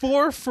Cleveland.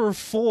 4 for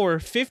 4,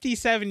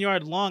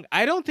 57-yard long.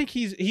 I don't think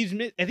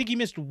I think he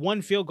missed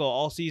 1 field goal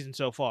all season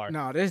so far.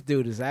 No, this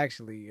dude is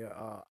actually.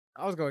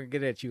 I was going to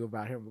get at you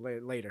about him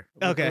later.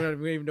 Okay.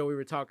 Even though we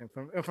were talking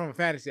from a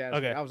fantasy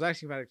aspect. Okay. I was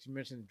actually about to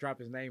mention drop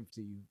his name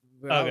to you.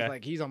 But I was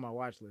like, he's on my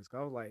watch list.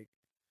 I was like,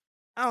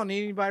 I don't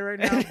need anybody right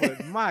now,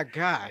 but my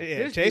God.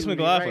 Yeah, Chase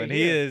McLaughlin,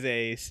 he is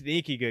a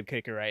sneaky good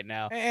kicker right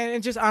now.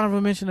 And just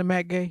honorable mention to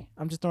Matt Gay.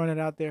 I'm just throwing it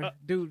out there.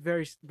 Dude,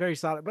 very, very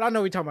solid. But I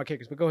know we talking about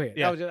kickers, but go ahead.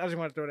 Yeah. I just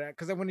want to throw that.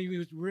 Because when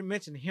you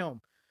mentioned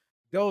him,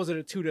 those are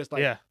the two that's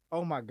like,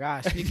 oh my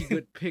God, sneaky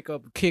good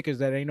pickup kickers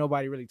that ain't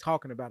nobody really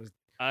talking about. Is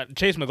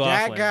Chase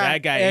McLaughlin,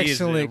 that guy he is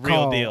the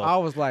real deal. I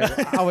was like,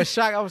 I was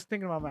shocked. I was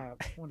thinking about my,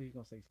 when are you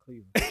going to say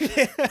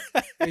Cleveland?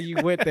 And you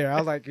went there. I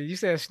was like, you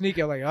said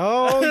sneaky. I'm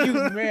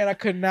like, man, I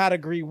could not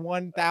agree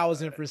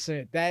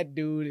 1,000%. That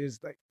dude is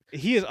like,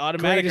 he is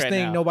automatic greatest right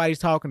thing now. Nobody's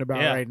talking about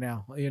right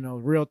now. You know,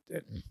 real.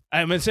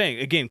 I'm saying,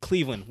 again,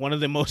 Cleveland, one of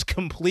the most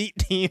complete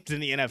teams in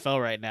the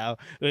NFL right now,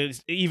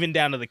 even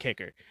down to the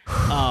kicker.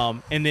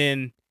 And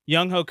then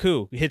Young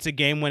Hoku hits a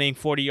game-winning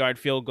 40-yard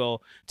field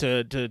goal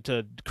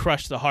to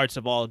crush the hearts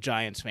of all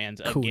Giants fans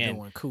again.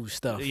 Doing cool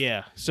stuff.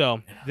 Yeah,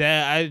 so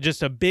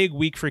just a big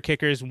week for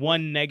kickers.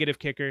 1 negative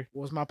kicker.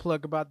 What was my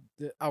plug about?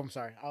 I'm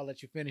sorry. I'll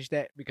let you finish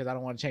that because I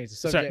don't want to change the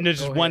subject. Sorry,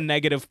 just one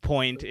negative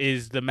point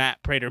is the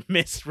Matt Prater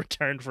missed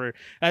return for.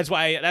 That's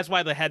why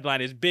the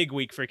headline is big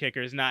week for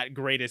kickers, not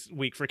greatest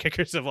week for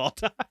kickers of all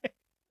time.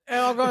 And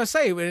I'm gonna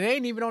say, but it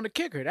ain't even on the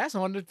kicker. That's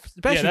on the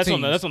special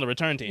teams. That's on the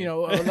return team. You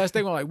know, unless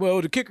they're going like,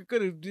 well, the kicker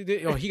could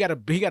have. He got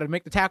to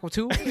make the tackle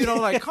too. You know,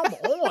 like, come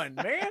on,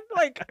 man.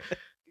 Like,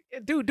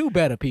 do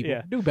better, people.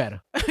 Yeah. Do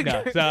better.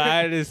 No, so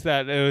I just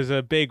thought it was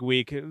a big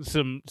week.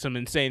 Some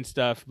insane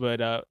stuff,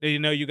 but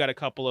you got a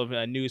couple of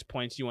news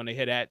points you want to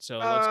hit at. So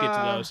let's get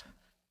to those.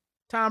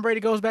 Tom Brady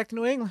goes back to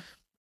New England.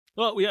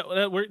 Well, yeah,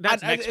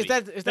 that's next week.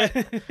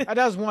 That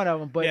was one of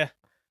them, but. Yeah.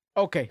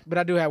 Okay, but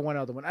I do have one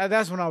other one.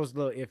 That's when I was a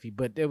little iffy,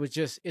 but it was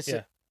just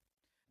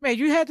man,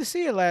 you had to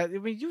see it last. I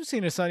mean, you've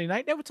seen it Sunday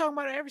night. They were talking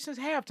about it ever since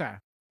halftime.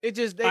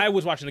 I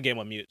was watching the game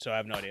on mute, so I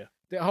have no idea.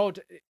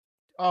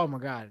 Oh my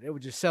God, they were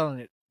just selling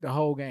it the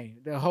whole game,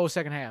 the whole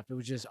second half. It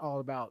was just all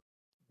about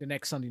the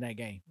next Sunday night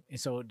game, and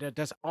so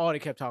that's all they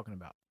kept talking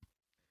about.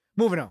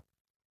 Moving on.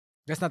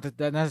 That's not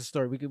the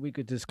story. We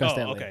could discuss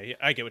that later. Okay, yeah,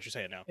 I get what you're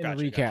saying now. In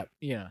the recap,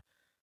 yeah.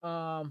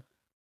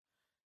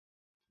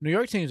 New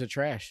York teams are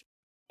trash.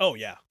 Oh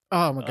yeah.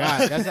 Oh my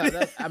God,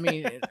 that's I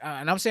mean,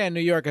 and I'm saying New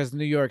York as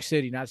New York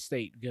City, not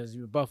state, because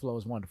Buffalo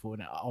is wonderful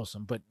and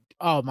awesome. But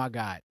oh my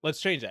God,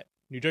 let's change that.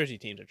 New Jersey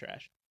teams are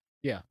trash.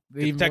 Yeah,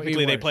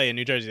 technically they play in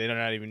New Jersey. They're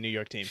not even New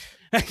York teams.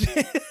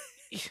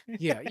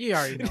 Yeah, you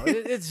already know.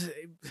 It's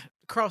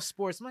cross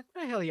sports. I'm like,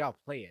 what the hell y'all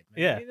playing?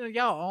 Man? Yeah, you know,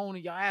 y'all own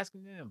it. Y'all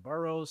asking them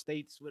boroughs,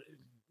 states,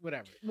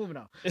 whatever. Moving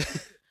on.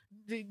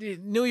 The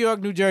New York,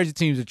 New Jersey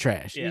teams are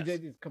trash. Yes. They're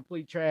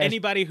complete trash.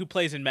 Anybody who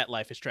plays in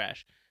MetLife is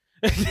trash.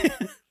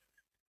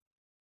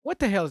 What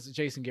the hell is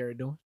Jason Garrett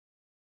doing?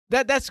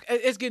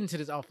 It's getting to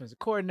this offensive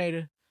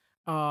coordinator.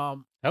 That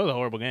was a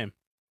horrible game.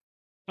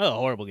 That was a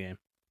horrible game.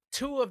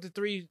 2 of the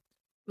 3,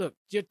 look,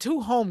 your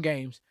 2 home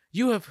games,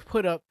 you have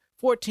put up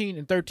 14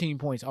 and 13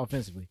 points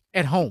offensively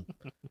at home.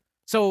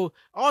 So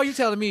all you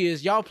telling me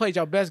is y'all played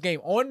your best game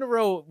on the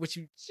road, which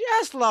you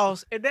just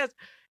lost, and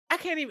I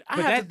can't even.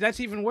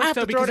 That's even worse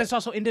though because it's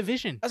also in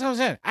division. That's what I'm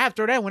saying. I have to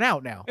throw that one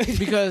out now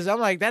because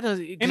I'm like that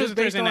doesn't. And it was a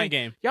Thursday night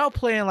game. Y'all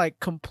playing like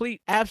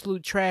complete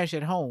absolute trash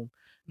at home.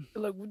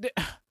 Look,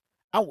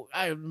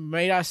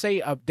 I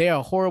say they're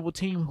a horrible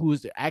team who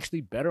is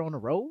actually better on the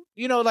road.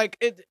 You know, like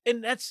it,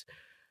 and that's.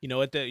 You know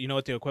what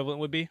the equivalent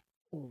would be?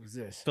 What was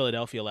this?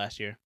 Philadelphia last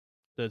year,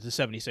 the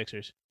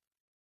 76ers.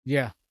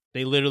 Yeah,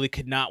 they literally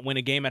could not win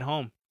a game at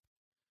home.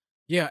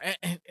 Yeah,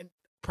 and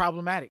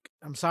problematic.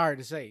 I'm sorry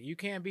to say, you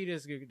can't be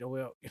this good.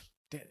 Well,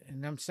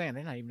 and I'm saying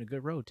they're not even a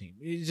good road team.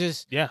 It's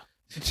just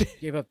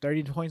gave up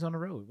 30 points on the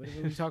road. What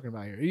are we talking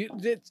about here?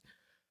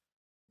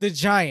 The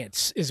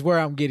Giants is where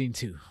I'm getting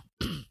to.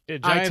 The I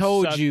Giants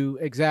told suck. you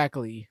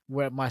exactly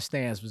what my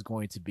stance was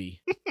going to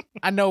be.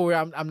 I know where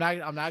I'm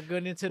not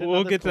getting into the.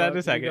 We'll get to that in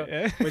a plug. We're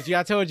second. But yeah,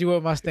 I told you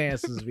what my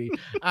stance was be.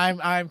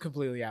 I'm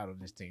completely out on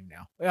this team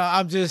now.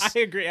 I'm just. I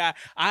agree.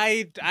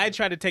 I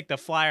tried to take the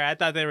flyer. I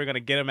thought they were gonna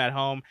get him at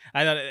home.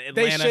 I thought Atlanta.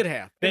 They should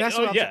have. And that's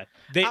what I'm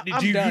saying.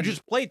 I'm You done.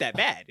 just played that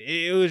bad.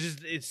 It was just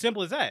it's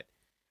simple as that.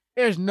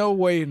 There's no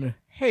way in the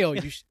hell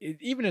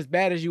even as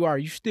bad as you are,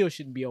 you still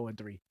shouldn't be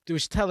 0-3. It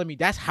was telling me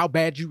that's how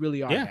bad you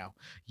really are now.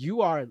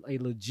 You are a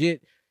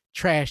legit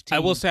trash team. I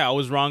will say I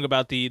was wrong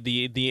about the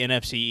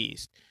NFC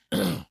East.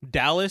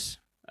 Dallas.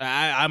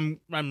 I'm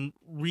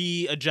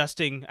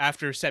readjusting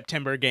after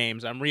September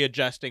games. I'm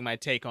readjusting my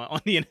take on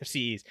the NFC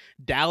East.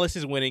 Dallas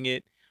is winning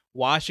it.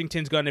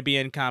 Washington's going to be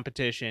in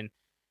competition.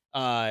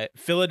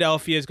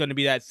 Philadelphia is going to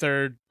be that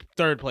third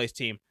place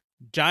team.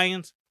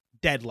 Giants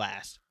dead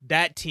last.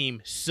 That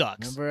team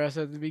sucks. Remember us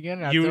at the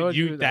beginning?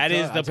 That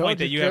is the point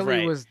that you have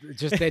right. Was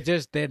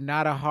they're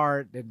not a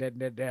hard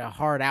they're a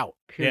hard out.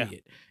 Period. Yeah.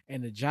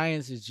 And the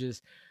Giants is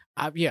just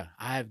I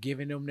have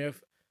given them their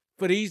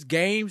for these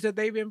games that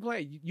they've been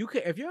playing. You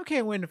could if you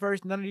can't win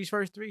none of these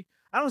first three.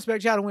 I don't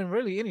expect y'all to win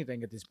really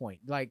anything at this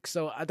point. Like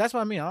so that's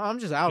what I mean. I'm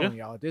just out on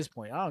y'all at this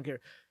point. I don't care.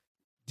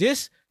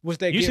 This was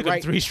their get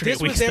right. This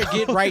was their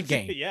get right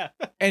game. Yeah,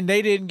 and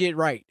they didn't get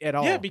right at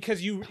all. Yeah,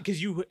 because you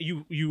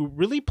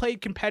really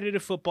played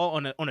competitive football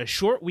on a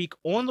short week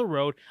on the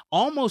road.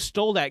 Almost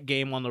stole that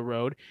game on the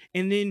road,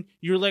 and then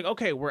you're like,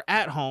 okay, we're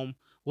at home.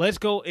 Let's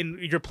go, and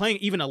you're playing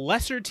even a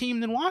lesser team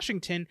than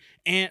Washington,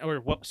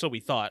 so we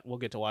thought. We'll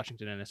get to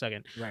Washington in a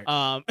second. Right.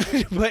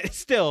 But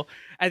still,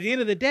 at the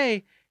end of the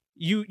day.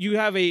 You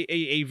have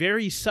a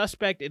very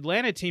suspect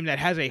Atlanta team that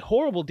has a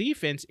horrible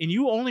defense, and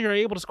you only are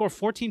able to score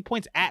 14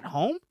 points at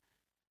home?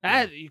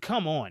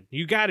 Come on.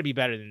 You got to be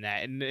better than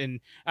that. And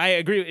I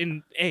agree.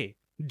 And, hey,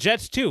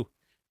 Jets too.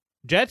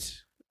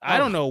 Jets, I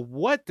don't know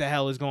what the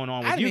hell is going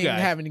on with you guys. I didn't even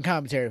have any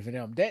commentary for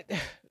them.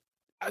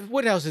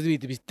 What else is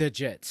it to be the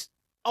Jets?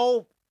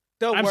 Oh,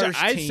 I'm sorry,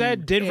 I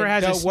said Denver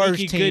has a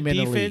sneaky good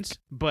defense,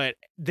 but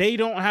they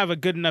don't have a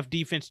good enough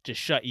defense to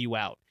shut you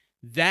out.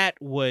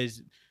 That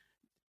was...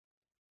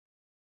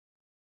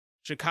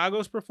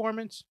 Chicago's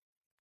performance,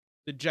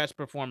 the Jets'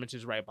 performance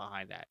is right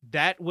behind that.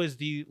 That was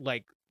the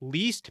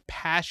least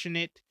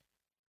passionate,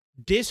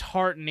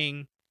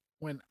 disheartening.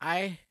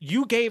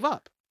 You gave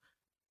up.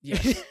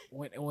 Yes.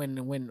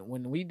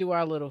 when we do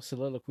our little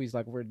soliloquies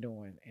like we're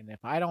doing, and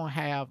if I don't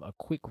have a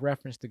quick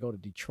reference to go to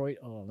Detroit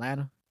or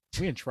Atlanta,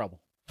 we're in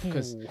trouble.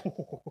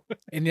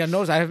 And you'll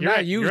notice I have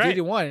not used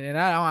either one, and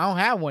I don't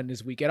have one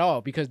this week at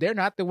all because they're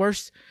not the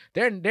worst.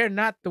 They're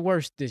not the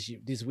worst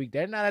this week.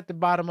 They're not at the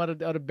bottom of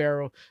the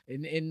barrel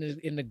in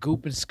the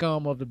goop and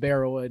scum of the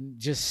barrel and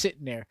just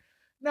sitting there.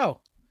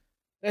 No,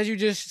 as you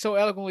just so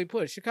eloquently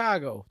put,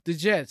 Chicago, the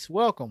Jets,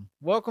 welcome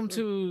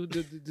to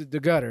the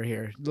gutter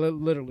here,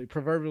 literally,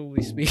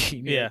 proverbially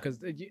speaking. Yeah, because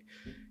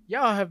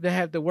y'all have to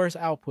have the worst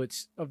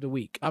outputs of the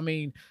week. I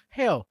mean,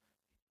 hell.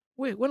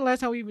 When the last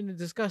time we even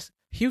discussed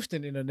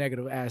Houston in a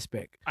negative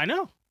aspect? I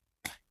know.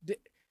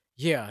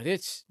 Yeah,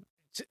 it's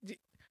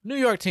New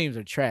York teams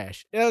are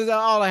trash. That's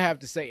all I have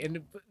to say. And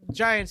the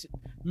Giants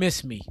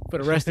miss me for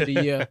the rest of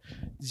the year.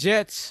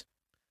 Jets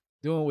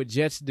doing what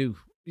Jets do.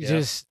 Yeah.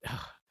 Just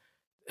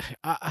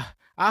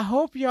I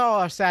hope y'all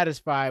are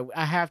satisfied.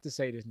 I have to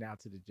say this now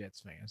to the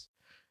Jets fans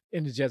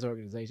in the Jets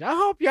organization. I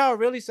hope y'all are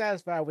really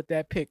satisfied with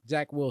that pick,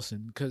 Zach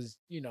Wilson, because,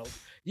 you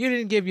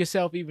didn't give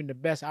yourself even the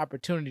best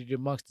opportunity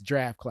amongst the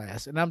draft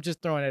class. And I'm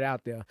just throwing it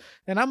out there.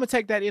 And I'm going to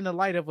take that in the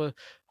light of a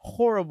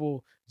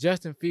horrible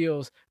Justin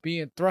Fields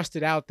being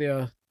thrusted out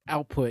there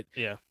output.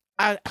 Yeah.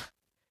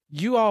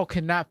 You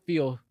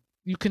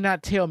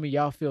cannot tell me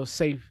y'all feel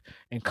safe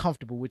and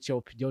comfortable with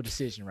your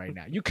decision right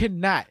now. You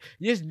cannot.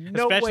 There's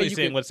no way. Especially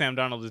seeing what Sam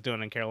Darnold is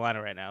doing in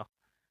Carolina right now.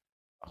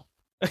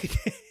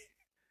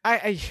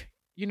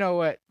 You know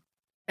what?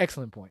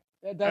 Excellent point.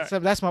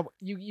 That's my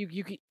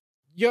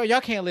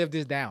y'all can't live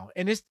this down,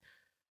 and it's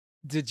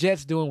the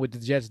Jets doing what the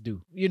Jets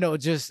do.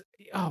 Just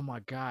oh my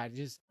God,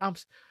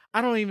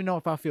 I don't even know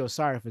if I feel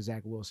sorry for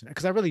Zach Wilson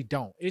because I really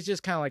don't. It's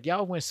just kind of like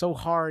y'all went so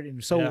hard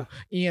and so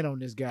in on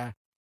this guy,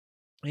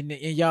 and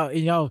y'all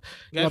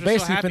basically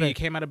so happy he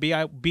came out of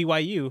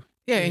BYU.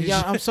 Yeah, and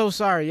y'all, I'm so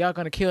sorry. Y'all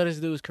gonna kill this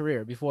dude's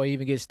career before he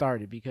even gets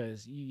started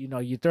because you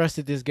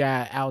thrusted this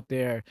guy out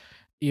there,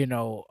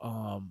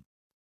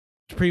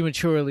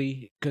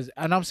 prematurely,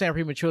 and I'm saying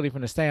prematurely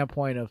from the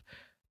standpoint of,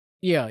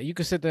 you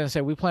could sit there and say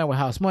we playing with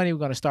house money, we're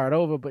gonna start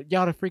over, but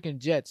y'all the freaking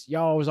Jets,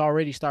 y'all was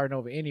already starting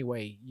over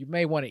anyway. You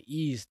may want to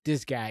ease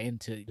this guy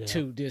into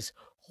this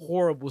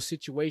horrible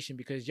situation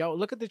because y'all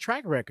look at the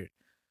track record.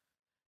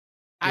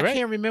 I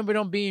can't remember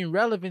them being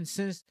relevant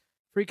since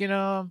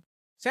freaking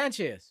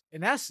Sanchez,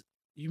 and that's.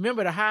 You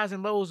remember the highs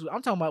and lows?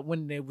 I'm talking about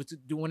when they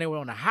were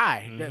on the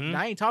high. Mm-hmm.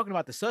 I ain't talking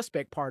about the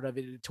suspect part of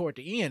it toward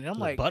the end. And I'm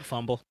like, butt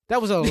fumble. That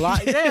was a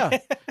lot. Yeah,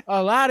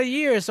 a lot of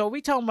years. So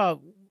we talking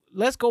about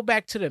let's go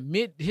back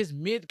to his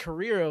mid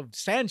career of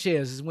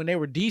Sanchez is when they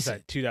were Is decent.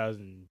 that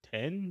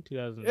 2010,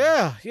 2000?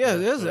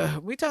 Yeah.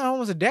 We talking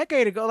almost a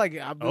decade ago. Like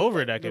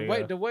Over a decade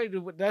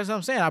ago. That's what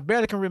I'm saying. I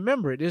barely can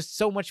remember it. There's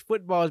so much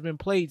football has been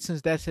played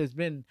since that has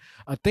been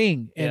a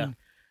thing, and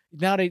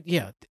now they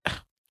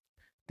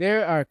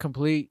are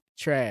complete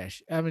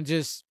trash. I mean,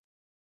 just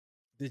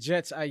the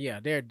Jets.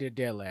 They're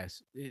dead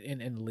last in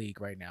the league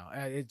right now.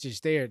 It's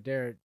just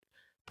they're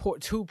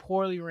two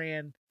poorly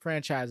ran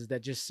franchises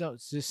that just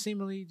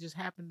seemingly just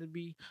happen to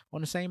be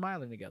on the same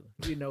island together,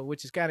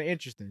 which is kind of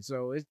interesting.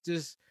 So it's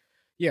just,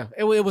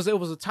 it was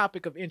a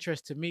topic of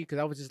interest to me because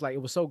I was just like,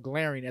 it was so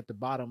glaring at the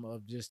bottom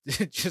of just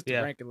the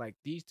ranking. Like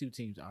these two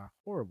teams are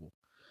horrible,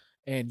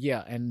 and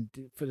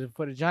for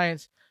the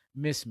Giants,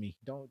 miss me.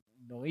 No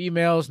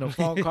emails, no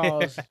phone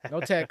calls, no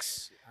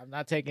texts. I'm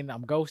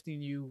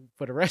ghosting you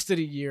for the rest of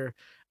the year.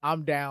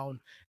 I'm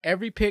down.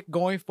 Every pick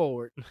going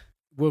forward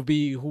will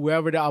be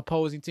whoever the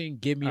opposing team.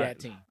 Give me that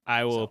team.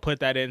 I will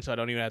put that in so I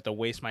don't even have to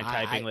waste my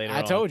typing later on.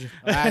 I told you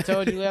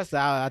last.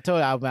 I told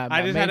you.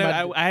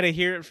 I had to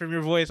hear it from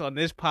your voice on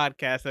this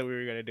podcast that we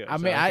were gonna do it.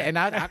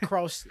 I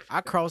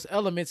cross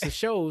elements of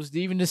shows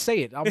even to say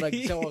it. I'm like,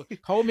 so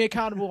hold me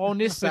accountable on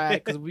this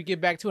side because we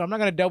get back to it. I'm not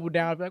gonna double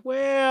down. Be like,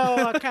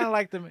 well, I kind of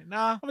like them.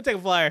 Nah, I'm gonna take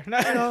a flyer.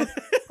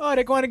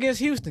 They're going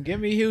against Houston.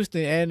 Give me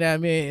Houston, and I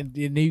mean,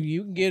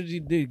 you can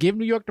give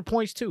New York the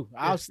points too.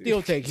 I'll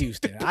still take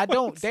Houston. I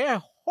don't.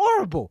 They're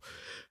horrible.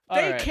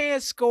 They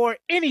can't score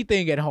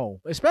anything at home,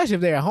 especially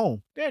if they're at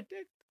home.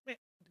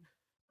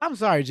 I'm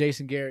sorry,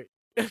 Jason Garrett.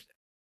 I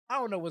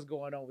don't know what's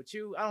going on with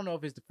you. I don't know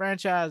if it's the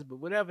franchise, but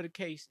whatever the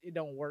case, it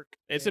don't work.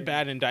 It's a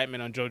bad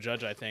indictment on Joe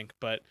Judge, I think.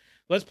 But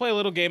let's play a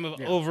little game of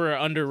over or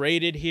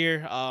underrated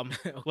here.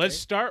 Okay. Let's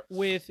start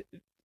with.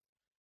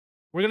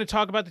 We're going to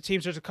talk about the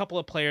teams. There's a couple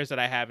of players that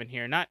I have in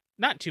here. Not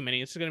too many.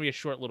 This is going to be a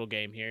short little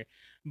game here.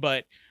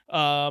 But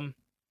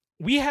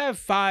we have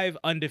 5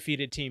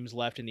 undefeated teams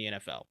left in the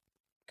NFL.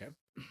 Okay.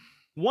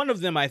 One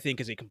of them, I think,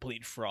 is a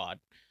complete fraud.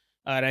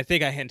 And I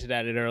think I hinted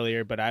at it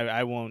earlier, but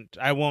I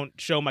won't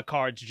show my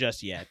cards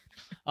just yet.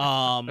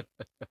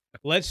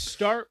 Let's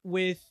start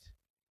with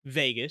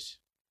Vegas.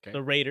 Okay.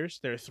 The Raiders.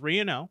 They're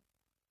 3-0.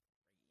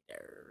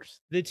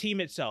 The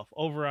team itself,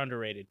 over or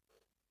underrated?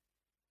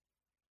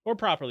 Or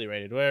properly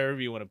rated,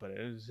 wherever you want to put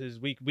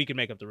it. We can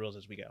make up the rules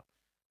as we go.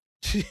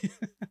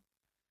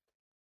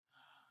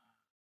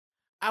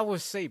 I would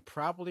say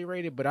properly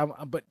rated,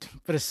 but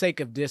for the sake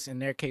of this, in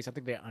their case, I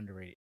think they're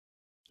underrated.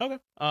 Okay.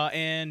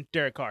 And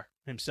Derek Carr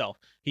himself,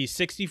 he's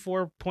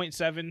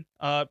 64.7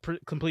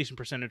 completion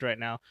percentage right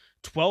now,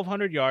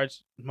 1,200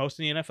 yards, most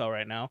in the NFL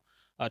right now,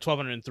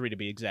 1,203 to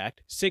be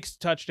exact, 6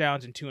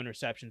 touchdowns and 2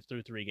 interceptions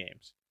through 3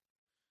 games.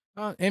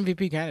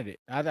 MVP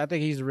candidate. I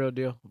think he's the real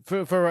deal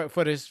for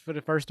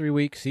the first 3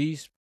 weeks.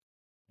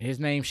 His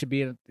name should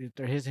be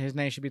his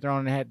name should be thrown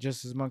in the hat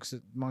just as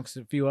amongst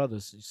a few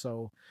others.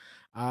 So,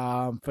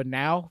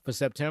 for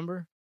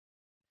September,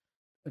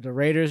 the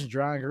Raiders,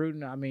 John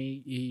Gruden. I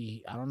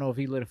mean, I don't know if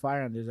he lit a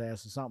fire on his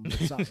ass or something.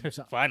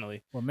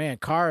 Finally, well, man,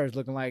 Carr is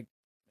looking like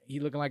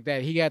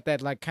that. He got that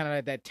kind of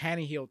like that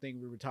Tannehill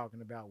thing we were talking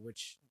about,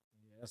 which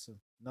that's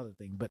another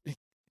thing, but.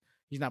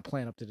 He's not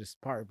playing up to this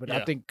part, but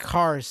I think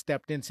Carr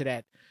stepped into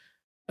that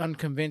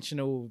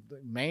unconventional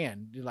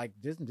man, like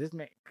this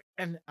man.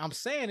 And I'm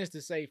saying this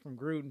to say from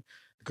Gruden.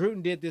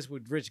 Gruden did this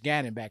with Rich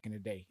Gannon back in the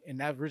day, and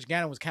that Rich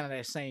Gannon was kind of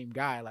that same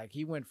guy. Like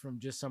he went from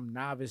just some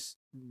novice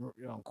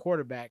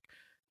quarterback,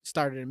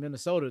 started in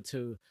Minnesota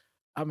to,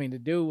 I mean, the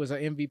dude was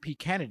an MVP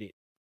candidate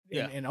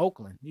in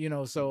Oakland.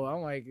 So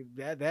I'm like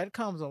that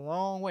comes a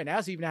long way.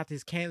 That's even after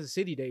his Kansas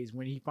City days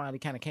when he finally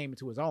kind of came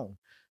into his own.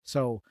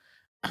 So.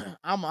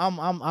 I'm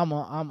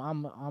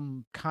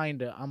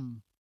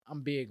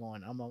big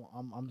on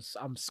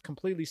I'm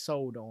completely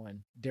sold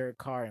on Derek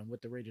Carr and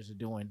what the Raiders are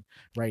doing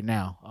right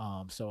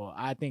now. So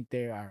I think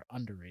they are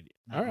underrated,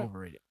 not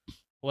overrated.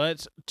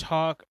 Let's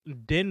talk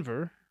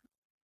Denver.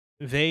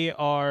 They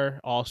are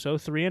also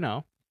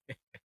 3-0.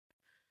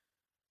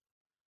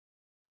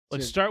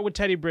 Let's start with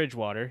Teddy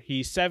Bridgewater.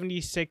 He's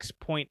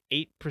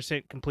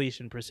 76.8%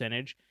 completion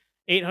percentage.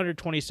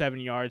 827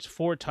 yards,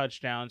 4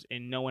 touchdowns,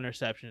 and no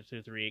interceptions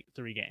through three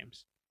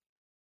games.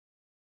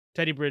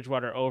 Teddy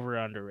Bridgewater, over or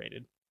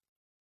underrated?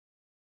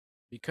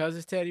 Because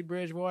it's Teddy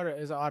Bridgewater,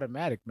 it's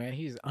automatic, man.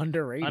 He's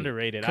underrated.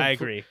 Underrated, I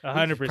agree.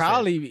 100%.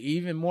 Probably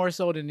even more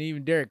so than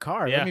even Derek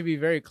Carr. Yeah. Let me be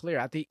very clear.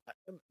 I think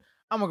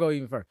I'm going to go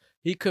even further.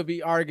 He could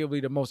be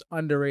arguably the most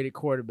underrated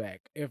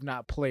quarterback, if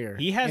not player.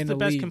 He has the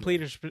best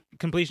league.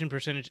 completion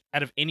percentage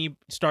out of any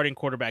starting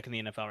quarterback in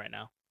the NFL right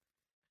now.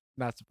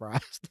 Not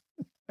surprised.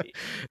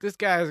 This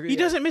guy he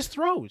doesn't miss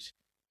throws.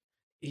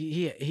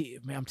 He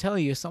man, I'm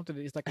telling you, it's something.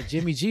 It's like a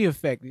Jimmy G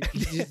effect. He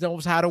just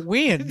knows how to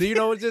win.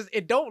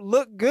 It don't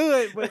look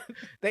good, but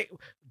they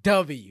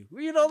W.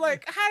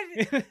 Like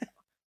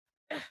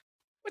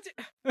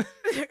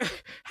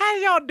how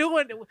y'all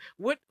doing?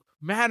 What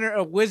manner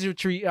of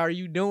wizardry are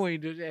you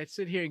doing to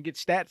sit here and get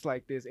stats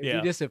like this and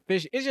be this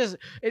efficient? It's just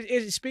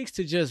it speaks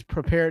to just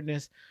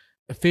preparedness,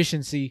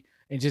 efficiency.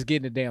 and just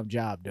getting the damn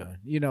job done.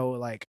 You know,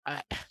 like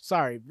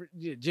sorry,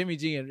 Jimmy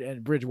G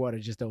and Bridgewater,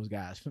 just those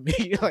guys for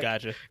me. Like,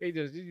 Gotcha. they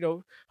just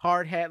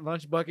hard hat,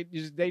 lunch bucket.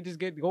 They just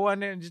go on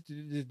there and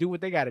just do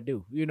what they got to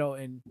do. You know,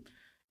 and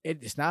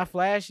it's not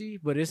flashy,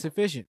 but it's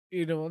efficient.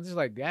 You know, it's just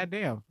like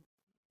goddamn.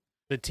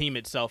 The team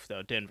itself,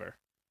 though, Denver.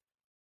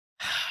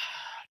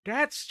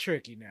 That's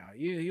tricky now.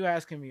 You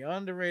asking me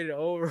underrated,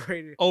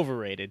 overrated?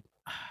 Overrated.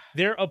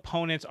 Their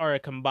opponents are a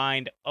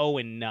combined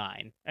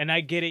 0-9, and I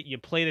get it. You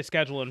play the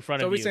schedule in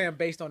front So of we're you. saying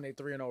based on their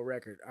 3-0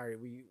 record. All right,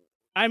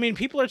 I mean,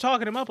 people are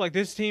talking them up like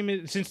this team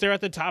is, since they're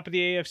at the top of the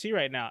AFC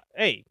right now.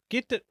 Hey,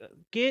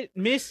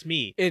 miss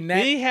me.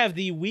 They have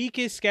the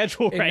weakest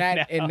schedule right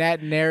now. In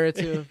that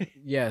narrative,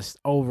 yes,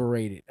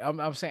 overrated.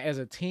 I'm saying as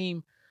a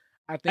team,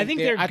 I think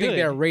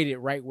they're rated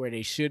right where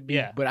they should be.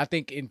 Yeah. But I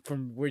think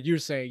from where you're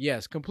saying,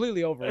 yes,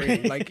 completely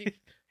overrated. Like,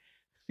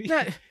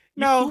 you're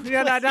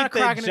not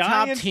cracking the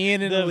top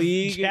 10 in the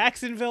league.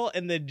 Jacksonville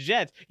and the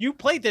Jets. You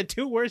played the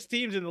two worst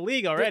teams in the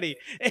league already.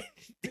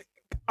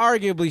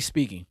 Arguably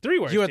speaking, three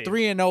worst. You're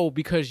 3-0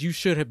 because you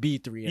should have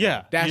beat 3-0.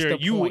 Yeah, that's the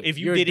point. If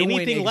you did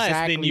anything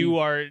less, then you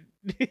are.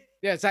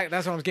 Yeah, exactly.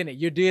 That's what I was getting at.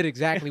 You did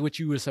exactly what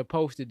you were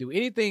supposed to do.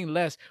 Anything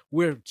less,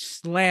 we're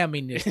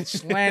slandering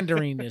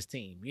this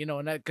team. You know,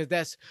 and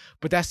that's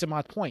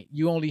my point.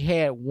 You only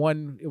had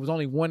one. It was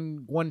only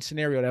one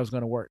scenario that was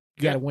going to work.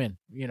 You got to win.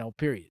 You know,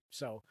 period.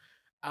 So,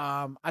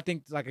 I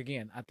think, like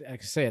I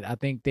said, I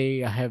think they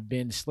have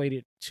been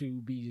slated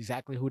to be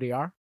exactly who they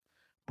are.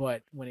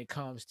 But when it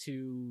comes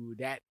to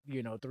that,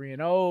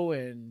 3-0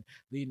 and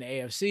leading the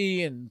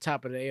AFC and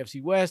top of the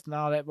AFC West and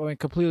all that, I mean,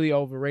 completely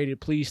overrated.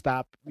 Please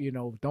stop.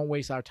 Don't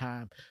waste our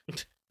time.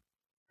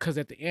 Because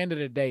at the end of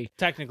the day,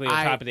 technically,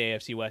 on top of the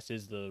AFC West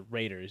is the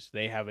Raiders.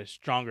 They have a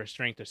stronger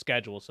strength of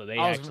schedule, so they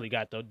actually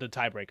got the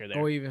tiebreaker there.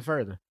 Go even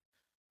further.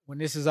 When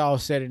this is all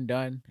said and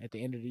done at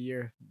the end of the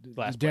year,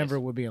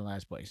 Denver will be in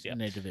last place in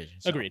their division.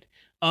 So. Agreed.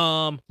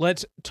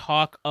 Let's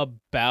talk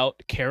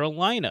about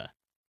Carolina.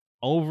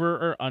 Over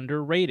or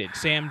underrated?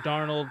 Sam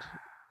Darnold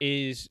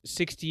is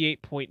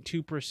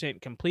 68.2%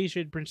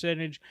 completion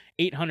percentage,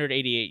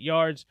 888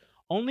 yards,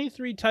 only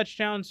 3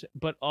 touchdowns,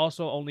 but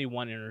also only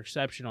 1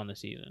 interception on the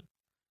season.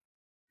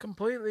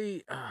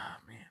 Completely,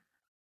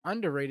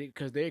 underrated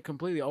because they're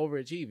completely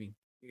overachieving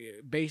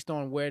based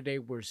on where they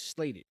were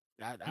slated.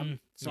 I'm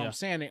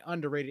saying they're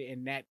underrated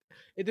in that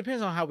it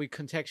depends on how we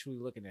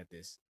contextually looking at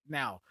this.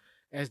 Now,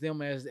 as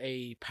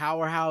a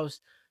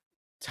powerhouse.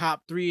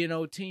 Top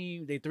 3-0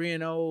 team. They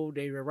 3-0.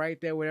 They were right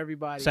there with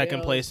everybody.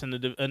 Second place in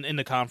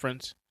the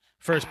conference.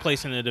 First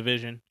place in the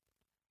division.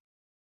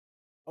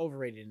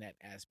 Overrated in that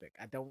aspect.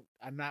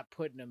 I'm not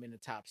putting them in the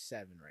top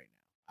 7 right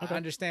now. Okay. I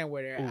understand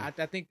where they're at.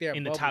 I think they're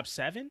in the top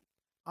 7.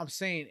 I'm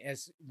saying,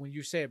 as when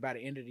you say about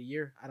the end of the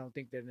year, I don't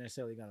think they're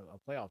necessarily going to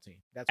a playoff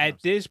team. That's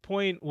at this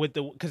point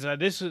because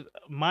this is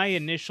my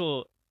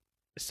initial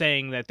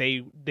saying that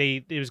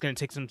it was going to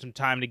take some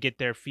time to get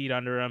their feet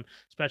under them,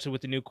 especially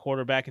with the new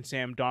quarterback and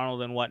Sam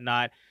Darnold and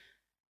whatnot.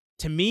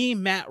 To me,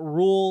 Matt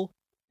Rule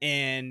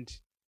and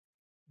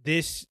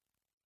this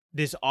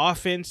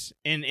offense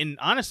and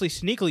honestly,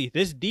 sneakily,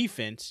 this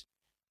defense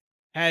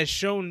has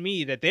shown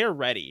me that they're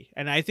ready,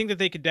 and I think that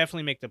they could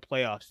definitely make the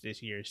playoffs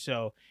this year.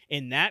 So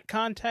in that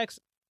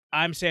context,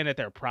 I'm saying that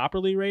they're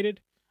properly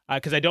rated.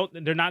 Because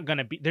they're not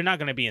gonna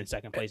be in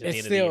second place at the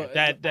end of the year.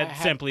 That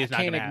simply is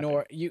not gonna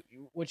happen.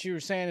 What you were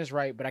saying is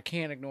right, but I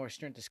can't ignore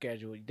strength of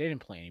schedule. They didn't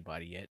play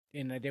anybody yet,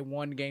 and they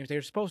won games they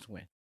were supposed to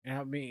win. And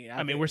I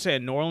mean, we're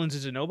saying New Orleans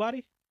is a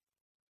nobody.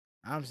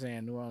 I'm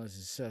saying New Orleans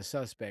is a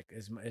suspect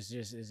as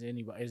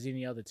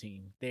any other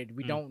team.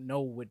 We don't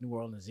know what New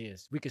Orleans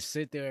is. We could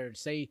sit there and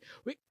say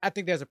I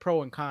think there's a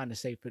pro and con to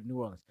say for New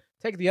Orleans.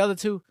 Take the other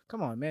two.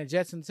 Come on, man.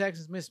 Jets and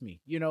Texans miss me.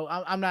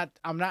 I'm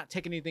not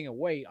taking anything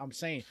away. I'm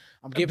saying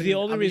I'm giving the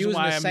only reason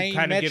why I'm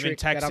kind of giving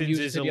Texans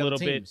is a little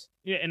bit.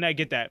 Yeah, and I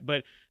get that.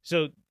 But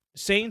so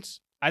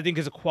Saints, I think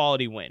is a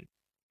quality win.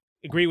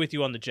 Agree with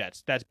you on the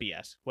Jets. That's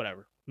BS.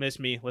 Whatever. Miss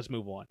me. Let's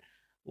move on.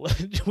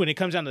 When it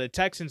comes down to the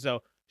Texans,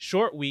 though,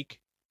 short week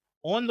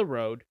on the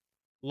road,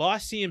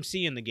 lost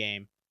CMC in the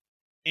game,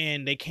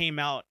 and they came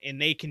out and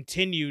they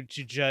continued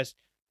to just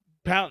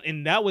pound.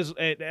 And that was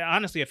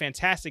honestly a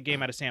fantastic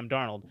game out of Sam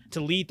Darnold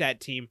to lead that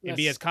team and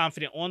be as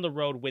confident on the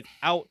road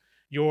without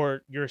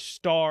your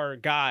star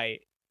guy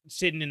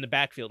sitting in the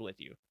backfield with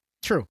you.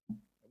 True.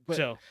 But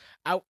so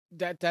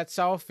that's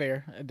all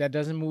fair. That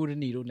doesn't move the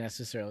needle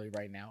necessarily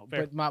right now.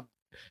 Fair. But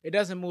it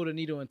doesn't move the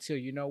needle until,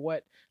 you know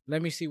what?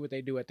 Let me see what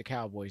they do at the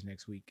Cowboys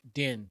next week.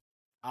 Then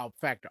I'll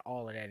factor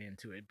all of that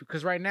into it.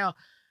 Because right now,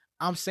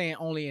 I'm saying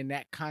only in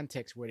that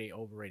context where they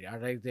overrated. Are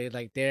they're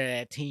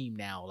that team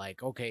now?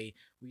 Like, okay,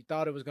 we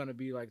thought it was going to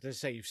be like, let's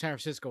say San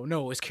Francisco.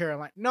 No, it's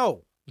Carolina.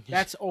 No,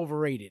 that's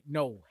overrated.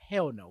 No,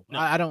 hell no.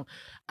 I don't.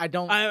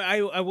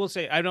 I will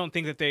say, I don't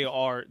think that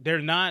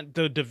they're not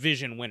the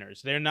division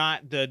winners. They're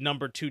not the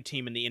number 2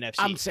 team in the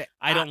NFC.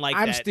 I don't like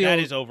that. That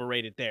is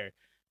overrated there.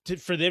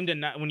 For them to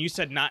not, when you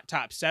said not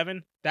top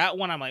 7, that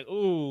one I'm like,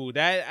 ooh,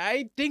 that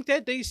I think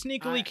that they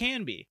sneakily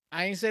can be.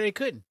 I ain't say they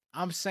couldn't.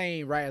 I'm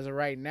saying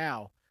right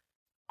now,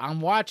 I'm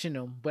watching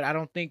them, but I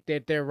don't think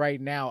that they're right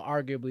now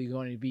arguably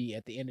going to be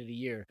at the end of the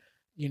year,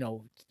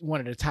 one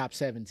of the top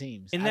 7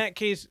 teams. In that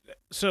case,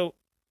 so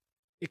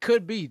it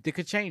could be, they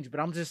could change, but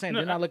I'm just saying No,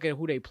 they're not looking at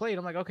who they played.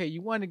 I'm like, okay,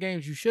 you won the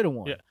games you should have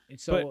won. Yeah. And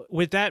so, but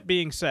with that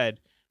being said,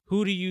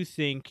 who do you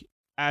think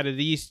out of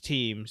these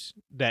teams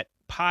that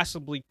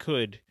possibly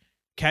could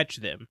catch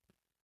them?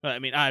 I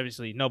mean,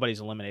 obviously nobody's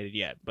eliminated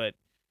yet, but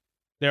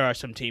there are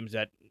some teams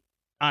that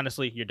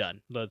honestly you're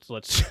done.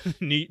 Let's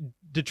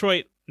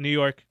Detroit, New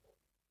York,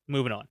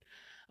 moving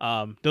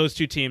on. Those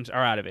 2 teams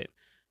are out of it.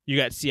 You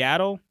got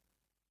Seattle,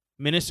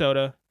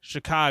 Minnesota,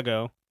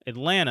 Chicago,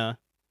 Atlanta,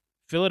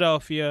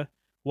 Philadelphia,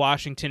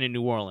 Washington, and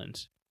New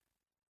Orleans.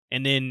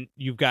 And then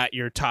you've got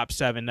your top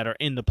 7 that are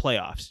in the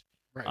playoffs.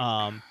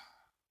 right.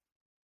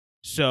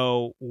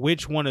 So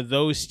which one of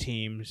those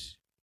teams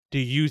do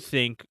you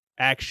think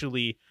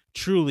actually,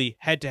 truly,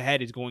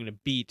 head-to-head is going to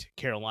beat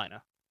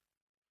Carolina?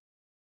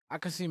 I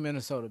could see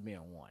Minnesota being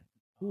 1.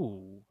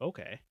 Ooh,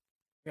 okay.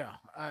 Yeah.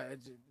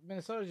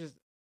 Minnesota just,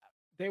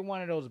 they're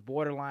one of those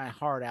borderline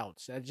hard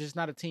outs. That's just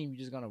not a team you're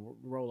just going to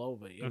roll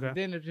over. Okay.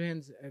 Then it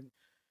depends.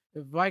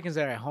 The Vikings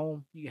are at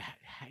home. You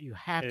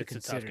have to consider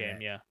It's a tough game,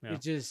 that. yeah.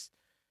 It's just,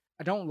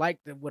 I don't like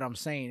what I'm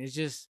saying. It's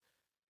just,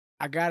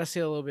 I got to see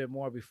a little bit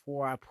more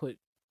before I put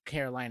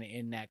Carolina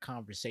in that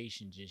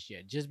conversation just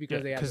yet. Just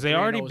because they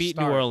already beat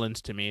New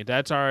Orleans to me.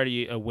 That's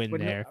already a win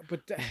there.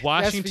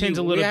 Washington's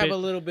a little we bit. have a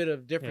little bit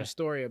of different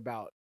story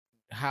about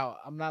how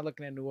I'm not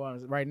looking at New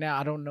Orleans right now.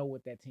 I don't know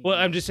what that team. Well,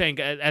 is. I'm just saying,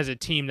 as a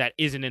team that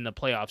isn't in the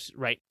playoffs,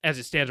 right? As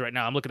it stands right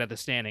now, I'm looking at the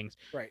standings.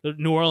 Right.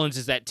 New Orleans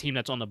is that team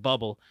that's on the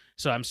bubble.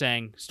 So I'm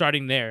saying,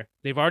 starting there,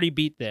 they've already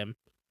beat them.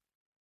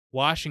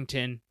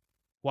 Washington's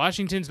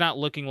not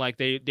looking like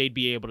they'd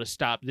be able to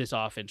stop this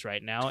offense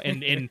right now.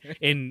 And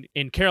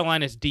in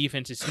Carolina's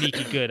defense is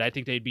sneaky good. I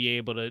think they'd be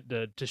able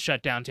to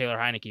shut down Taylor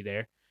Heineke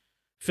there.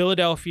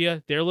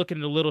 Philadelphia, they're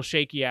looking a little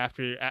shaky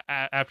after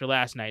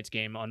last night's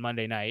game on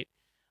Monday night.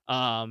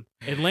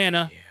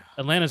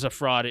 Atlanta's a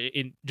fraud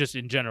in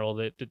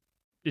general.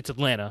 It's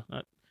Atlanta.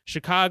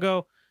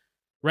 Chicago,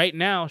 right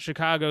now,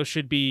 Chicago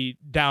should be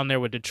down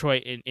there with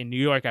Detroit in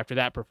New York after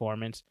that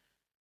performance.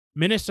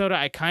 Minnesota,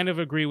 I kind of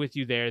agree with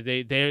you there.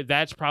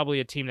 That's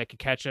probably a team that could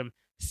catch them.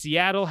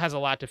 Seattle has a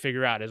lot to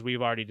figure out, as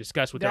we've already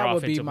discussed with their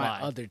offensive line. That would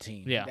be my other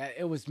team. Yeah,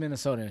 it was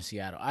Minnesota and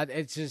Seattle.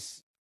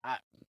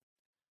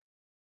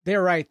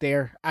 They're right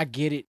there. I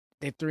get it.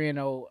 They're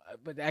 3-0,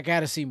 but I got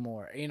to see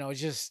more. It's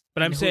just.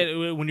 But I'm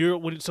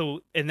saying so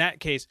in that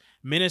case,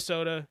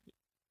 Minnesota,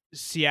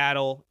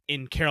 Seattle,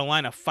 and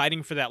Carolina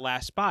fighting for that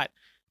last spot.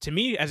 To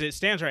me, as it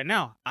stands right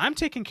now, I'm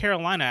taking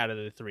Carolina out of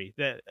the 3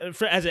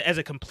 as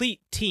a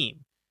complete team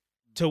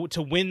to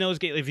win those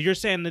games. If you're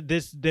saying that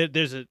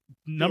there's a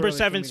number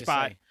 7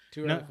 spot,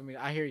 too early for me.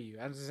 I hear you.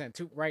 I'm just saying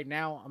right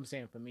now. I'm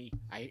saying for me,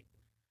 I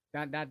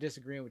not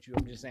disagreeing with you.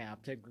 I'm just saying I'm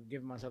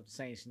giving myself the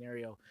same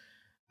scenario.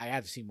 I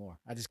have to see more.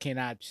 I just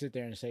cannot sit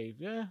there and say,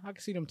 yeah, I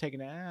can see them taking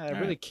that. I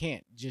really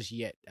can't just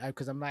yet,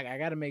 because I'm like, I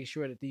got to make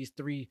sure that these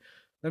 3.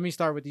 Let me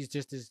start with these.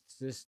 Just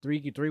this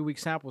 3-week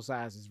sample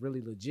size is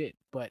really legit.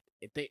 But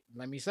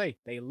let me say,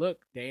 they look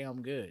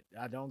damn good.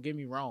 Don't get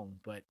me wrong,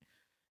 but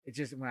it's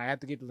just when I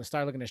have to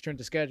start looking at strength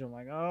of schedule, I'm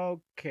like,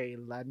 okay,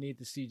 I need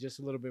to see just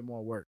a little bit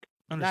more work.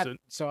 Understood.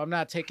 So I'm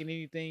not taking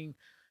anything,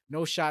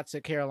 no shots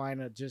at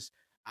Carolina. Just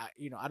I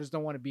just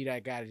don't want to be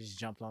that guy that just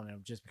jumped on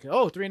them just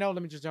because 3-0.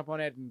 Let me just jump on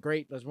that and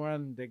great. Let's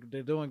run.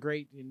 They're doing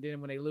great, and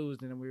then when they lose,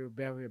 then we were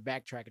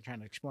backtracking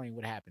trying to explain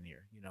what happened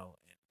here.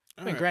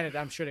 Granted,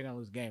 I'm sure they're gonna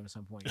lose a game at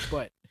some point,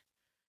 but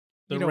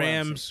the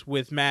Rams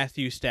with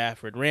Matthew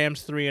Stafford.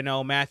 Rams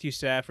 3-0. Matthew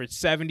Stafford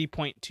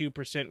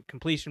 70.2%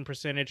 completion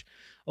percentage,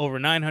 over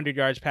 900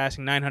 yards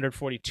passing,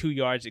 942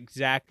 yards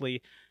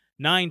exactly,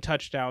 9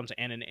 touchdowns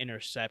and an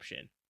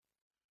interception.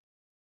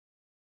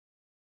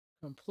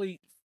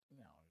 Complete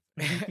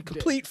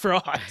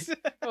frauds.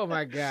 Oh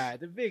my God,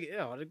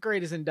 the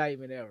greatest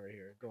indictment ever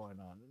here going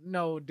on.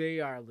 No, they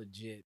are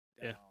legit.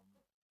 Yeah.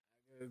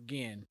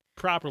 Again,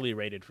 properly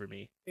rated for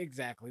me.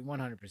 Exactly,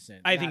 100%.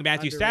 I think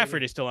Matthew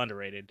Stafford is still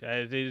underrated.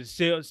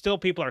 Still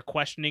people are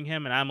questioning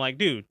him, and I'm like,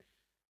 dude's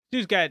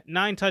got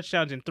 9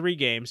 touchdowns in 3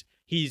 games.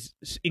 He's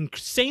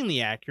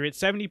insanely accurate,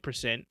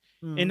 70%,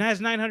 and has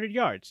 900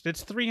 yards.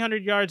 That's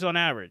 300 yards on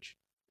average.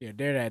 Yeah,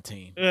 they're that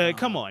team.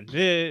 Come on.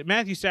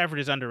 Matthew Stafford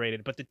is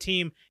underrated, but the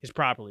team is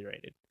properly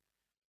rated.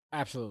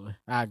 Absolutely.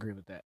 I agree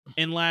with that.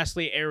 And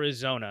lastly,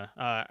 Arizona.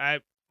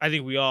 I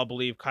think we all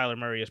believe Kyler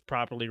Murray is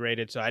properly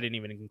rated, so I didn't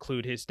even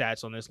include his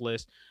stats on this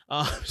list.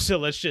 So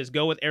let's just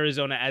go with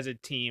Arizona as a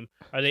team.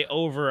 Are they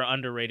over or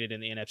underrated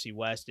in the NFC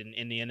West and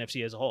in the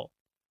NFC as a whole?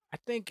 I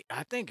think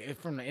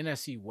from the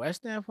NFC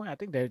West standpoint, I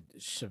think they're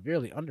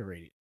severely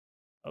underrated.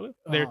 Okay.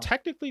 They're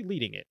technically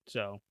leading it,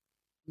 so.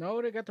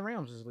 No, they got the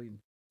Rams as leading.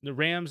 The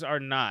Rams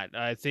are not.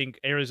 I think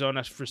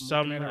Arizona, for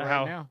somehow.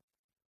 Right now.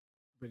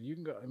 But you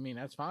can go. I mean,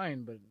 that's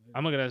fine. But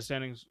I'm looking at the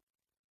standings.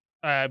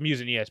 I'm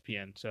using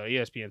ESPN, so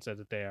ESPN says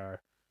that they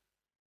are.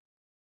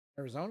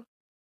 Arizona?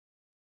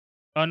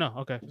 Oh no,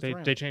 okay.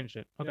 They changed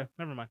it. Okay,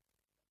 never mind.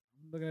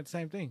 looking at the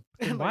same thing.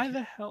 Why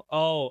the hell?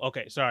 Oh,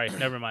 okay. Sorry.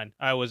 Never mind.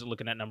 I was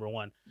looking at number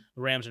 1.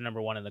 The Rams are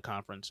number 1 in the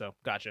conference, so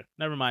gotcha.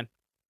 Never mind.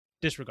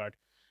 Disregard.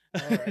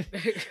 All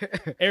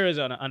right.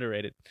 Arizona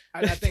underrated.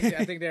 I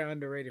think they're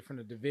underrated from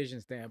the division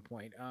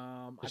standpoint.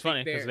 It's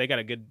funny because they got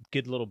a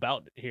good little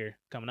bout here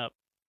coming up,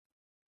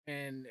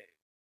 and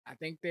I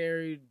think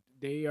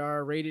they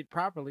are rated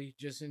properly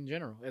just in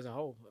general as a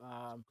whole.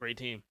 Great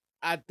team.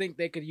 I think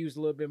they could use a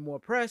little bit more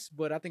press,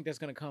 but I think that's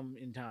going to come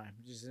in time,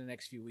 just in the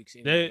next few weeks.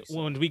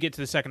 When we get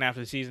to the second half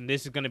of the season,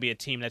 this is going to be a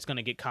team that's going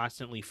to get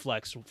constantly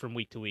flexed from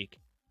week to week.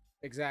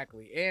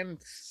 Exactly. And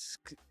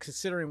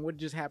considering what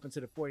just happened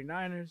to the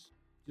 49ers,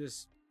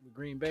 just with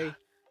Green Bay,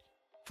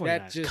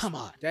 come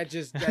on.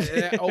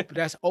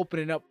 That's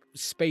opening up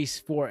space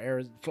for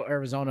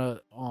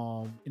Arizona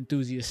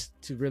enthusiasts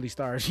to really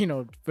start,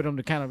 for them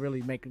to kind of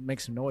really make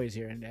some noise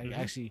here and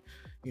actually,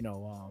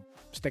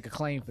 stake a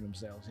claim for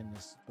themselves in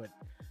this. But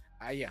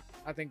I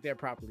think they're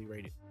properly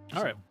rated.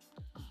 All right.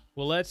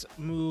 Well, let's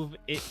move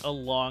it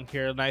along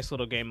here. A nice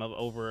little game of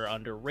over or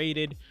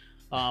underrated.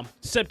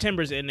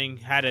 September's ending.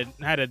 Had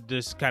to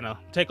just kind of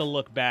take a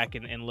look back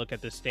and look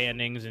at the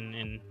standings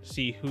and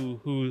see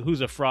who's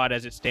a fraud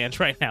as it stands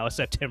right now as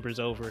September's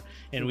over.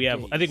 And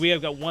I think we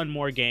have got one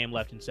more game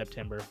left in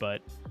September,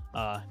 but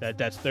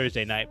that's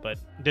Thursday night. But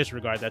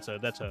disregard, that's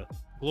a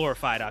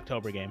glorified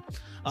October game.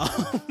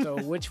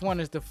 So which one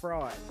is the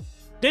fraud?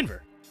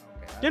 Denver.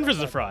 Denver's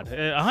a fraud,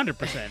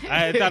 100%.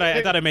 I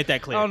thought I made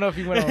that clear. I don't know if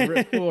you went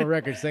on full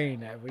record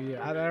saying that, but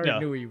I already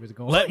knew where you was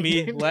going. Let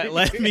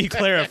me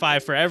clarify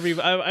for every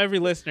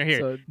listener here.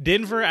 So,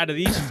 Denver, out of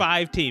these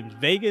 5 teams,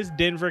 Vegas,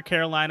 Denver,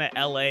 Carolina,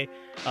 LA,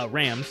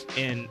 Rams,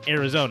 and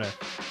Arizona,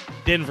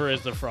 Denver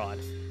is the fraud.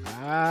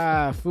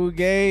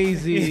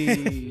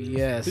 Fugazi.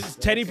 Yes.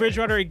 Teddy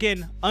Bridgewater,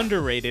 again,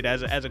 underrated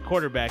as a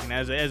quarterback and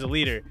as a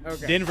leader.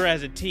 Okay. Denver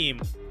as a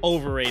team,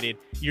 overrated.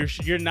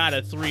 You're not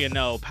a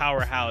 3-0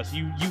 powerhouse.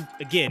 You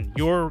again,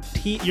 your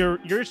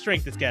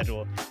strength of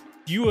schedule.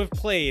 You have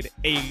played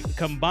a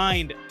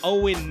combined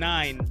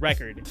 0-9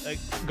 record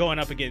going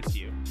up against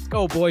you. Let's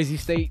go, Boise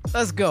State.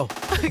 Let's go.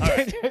 All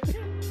right.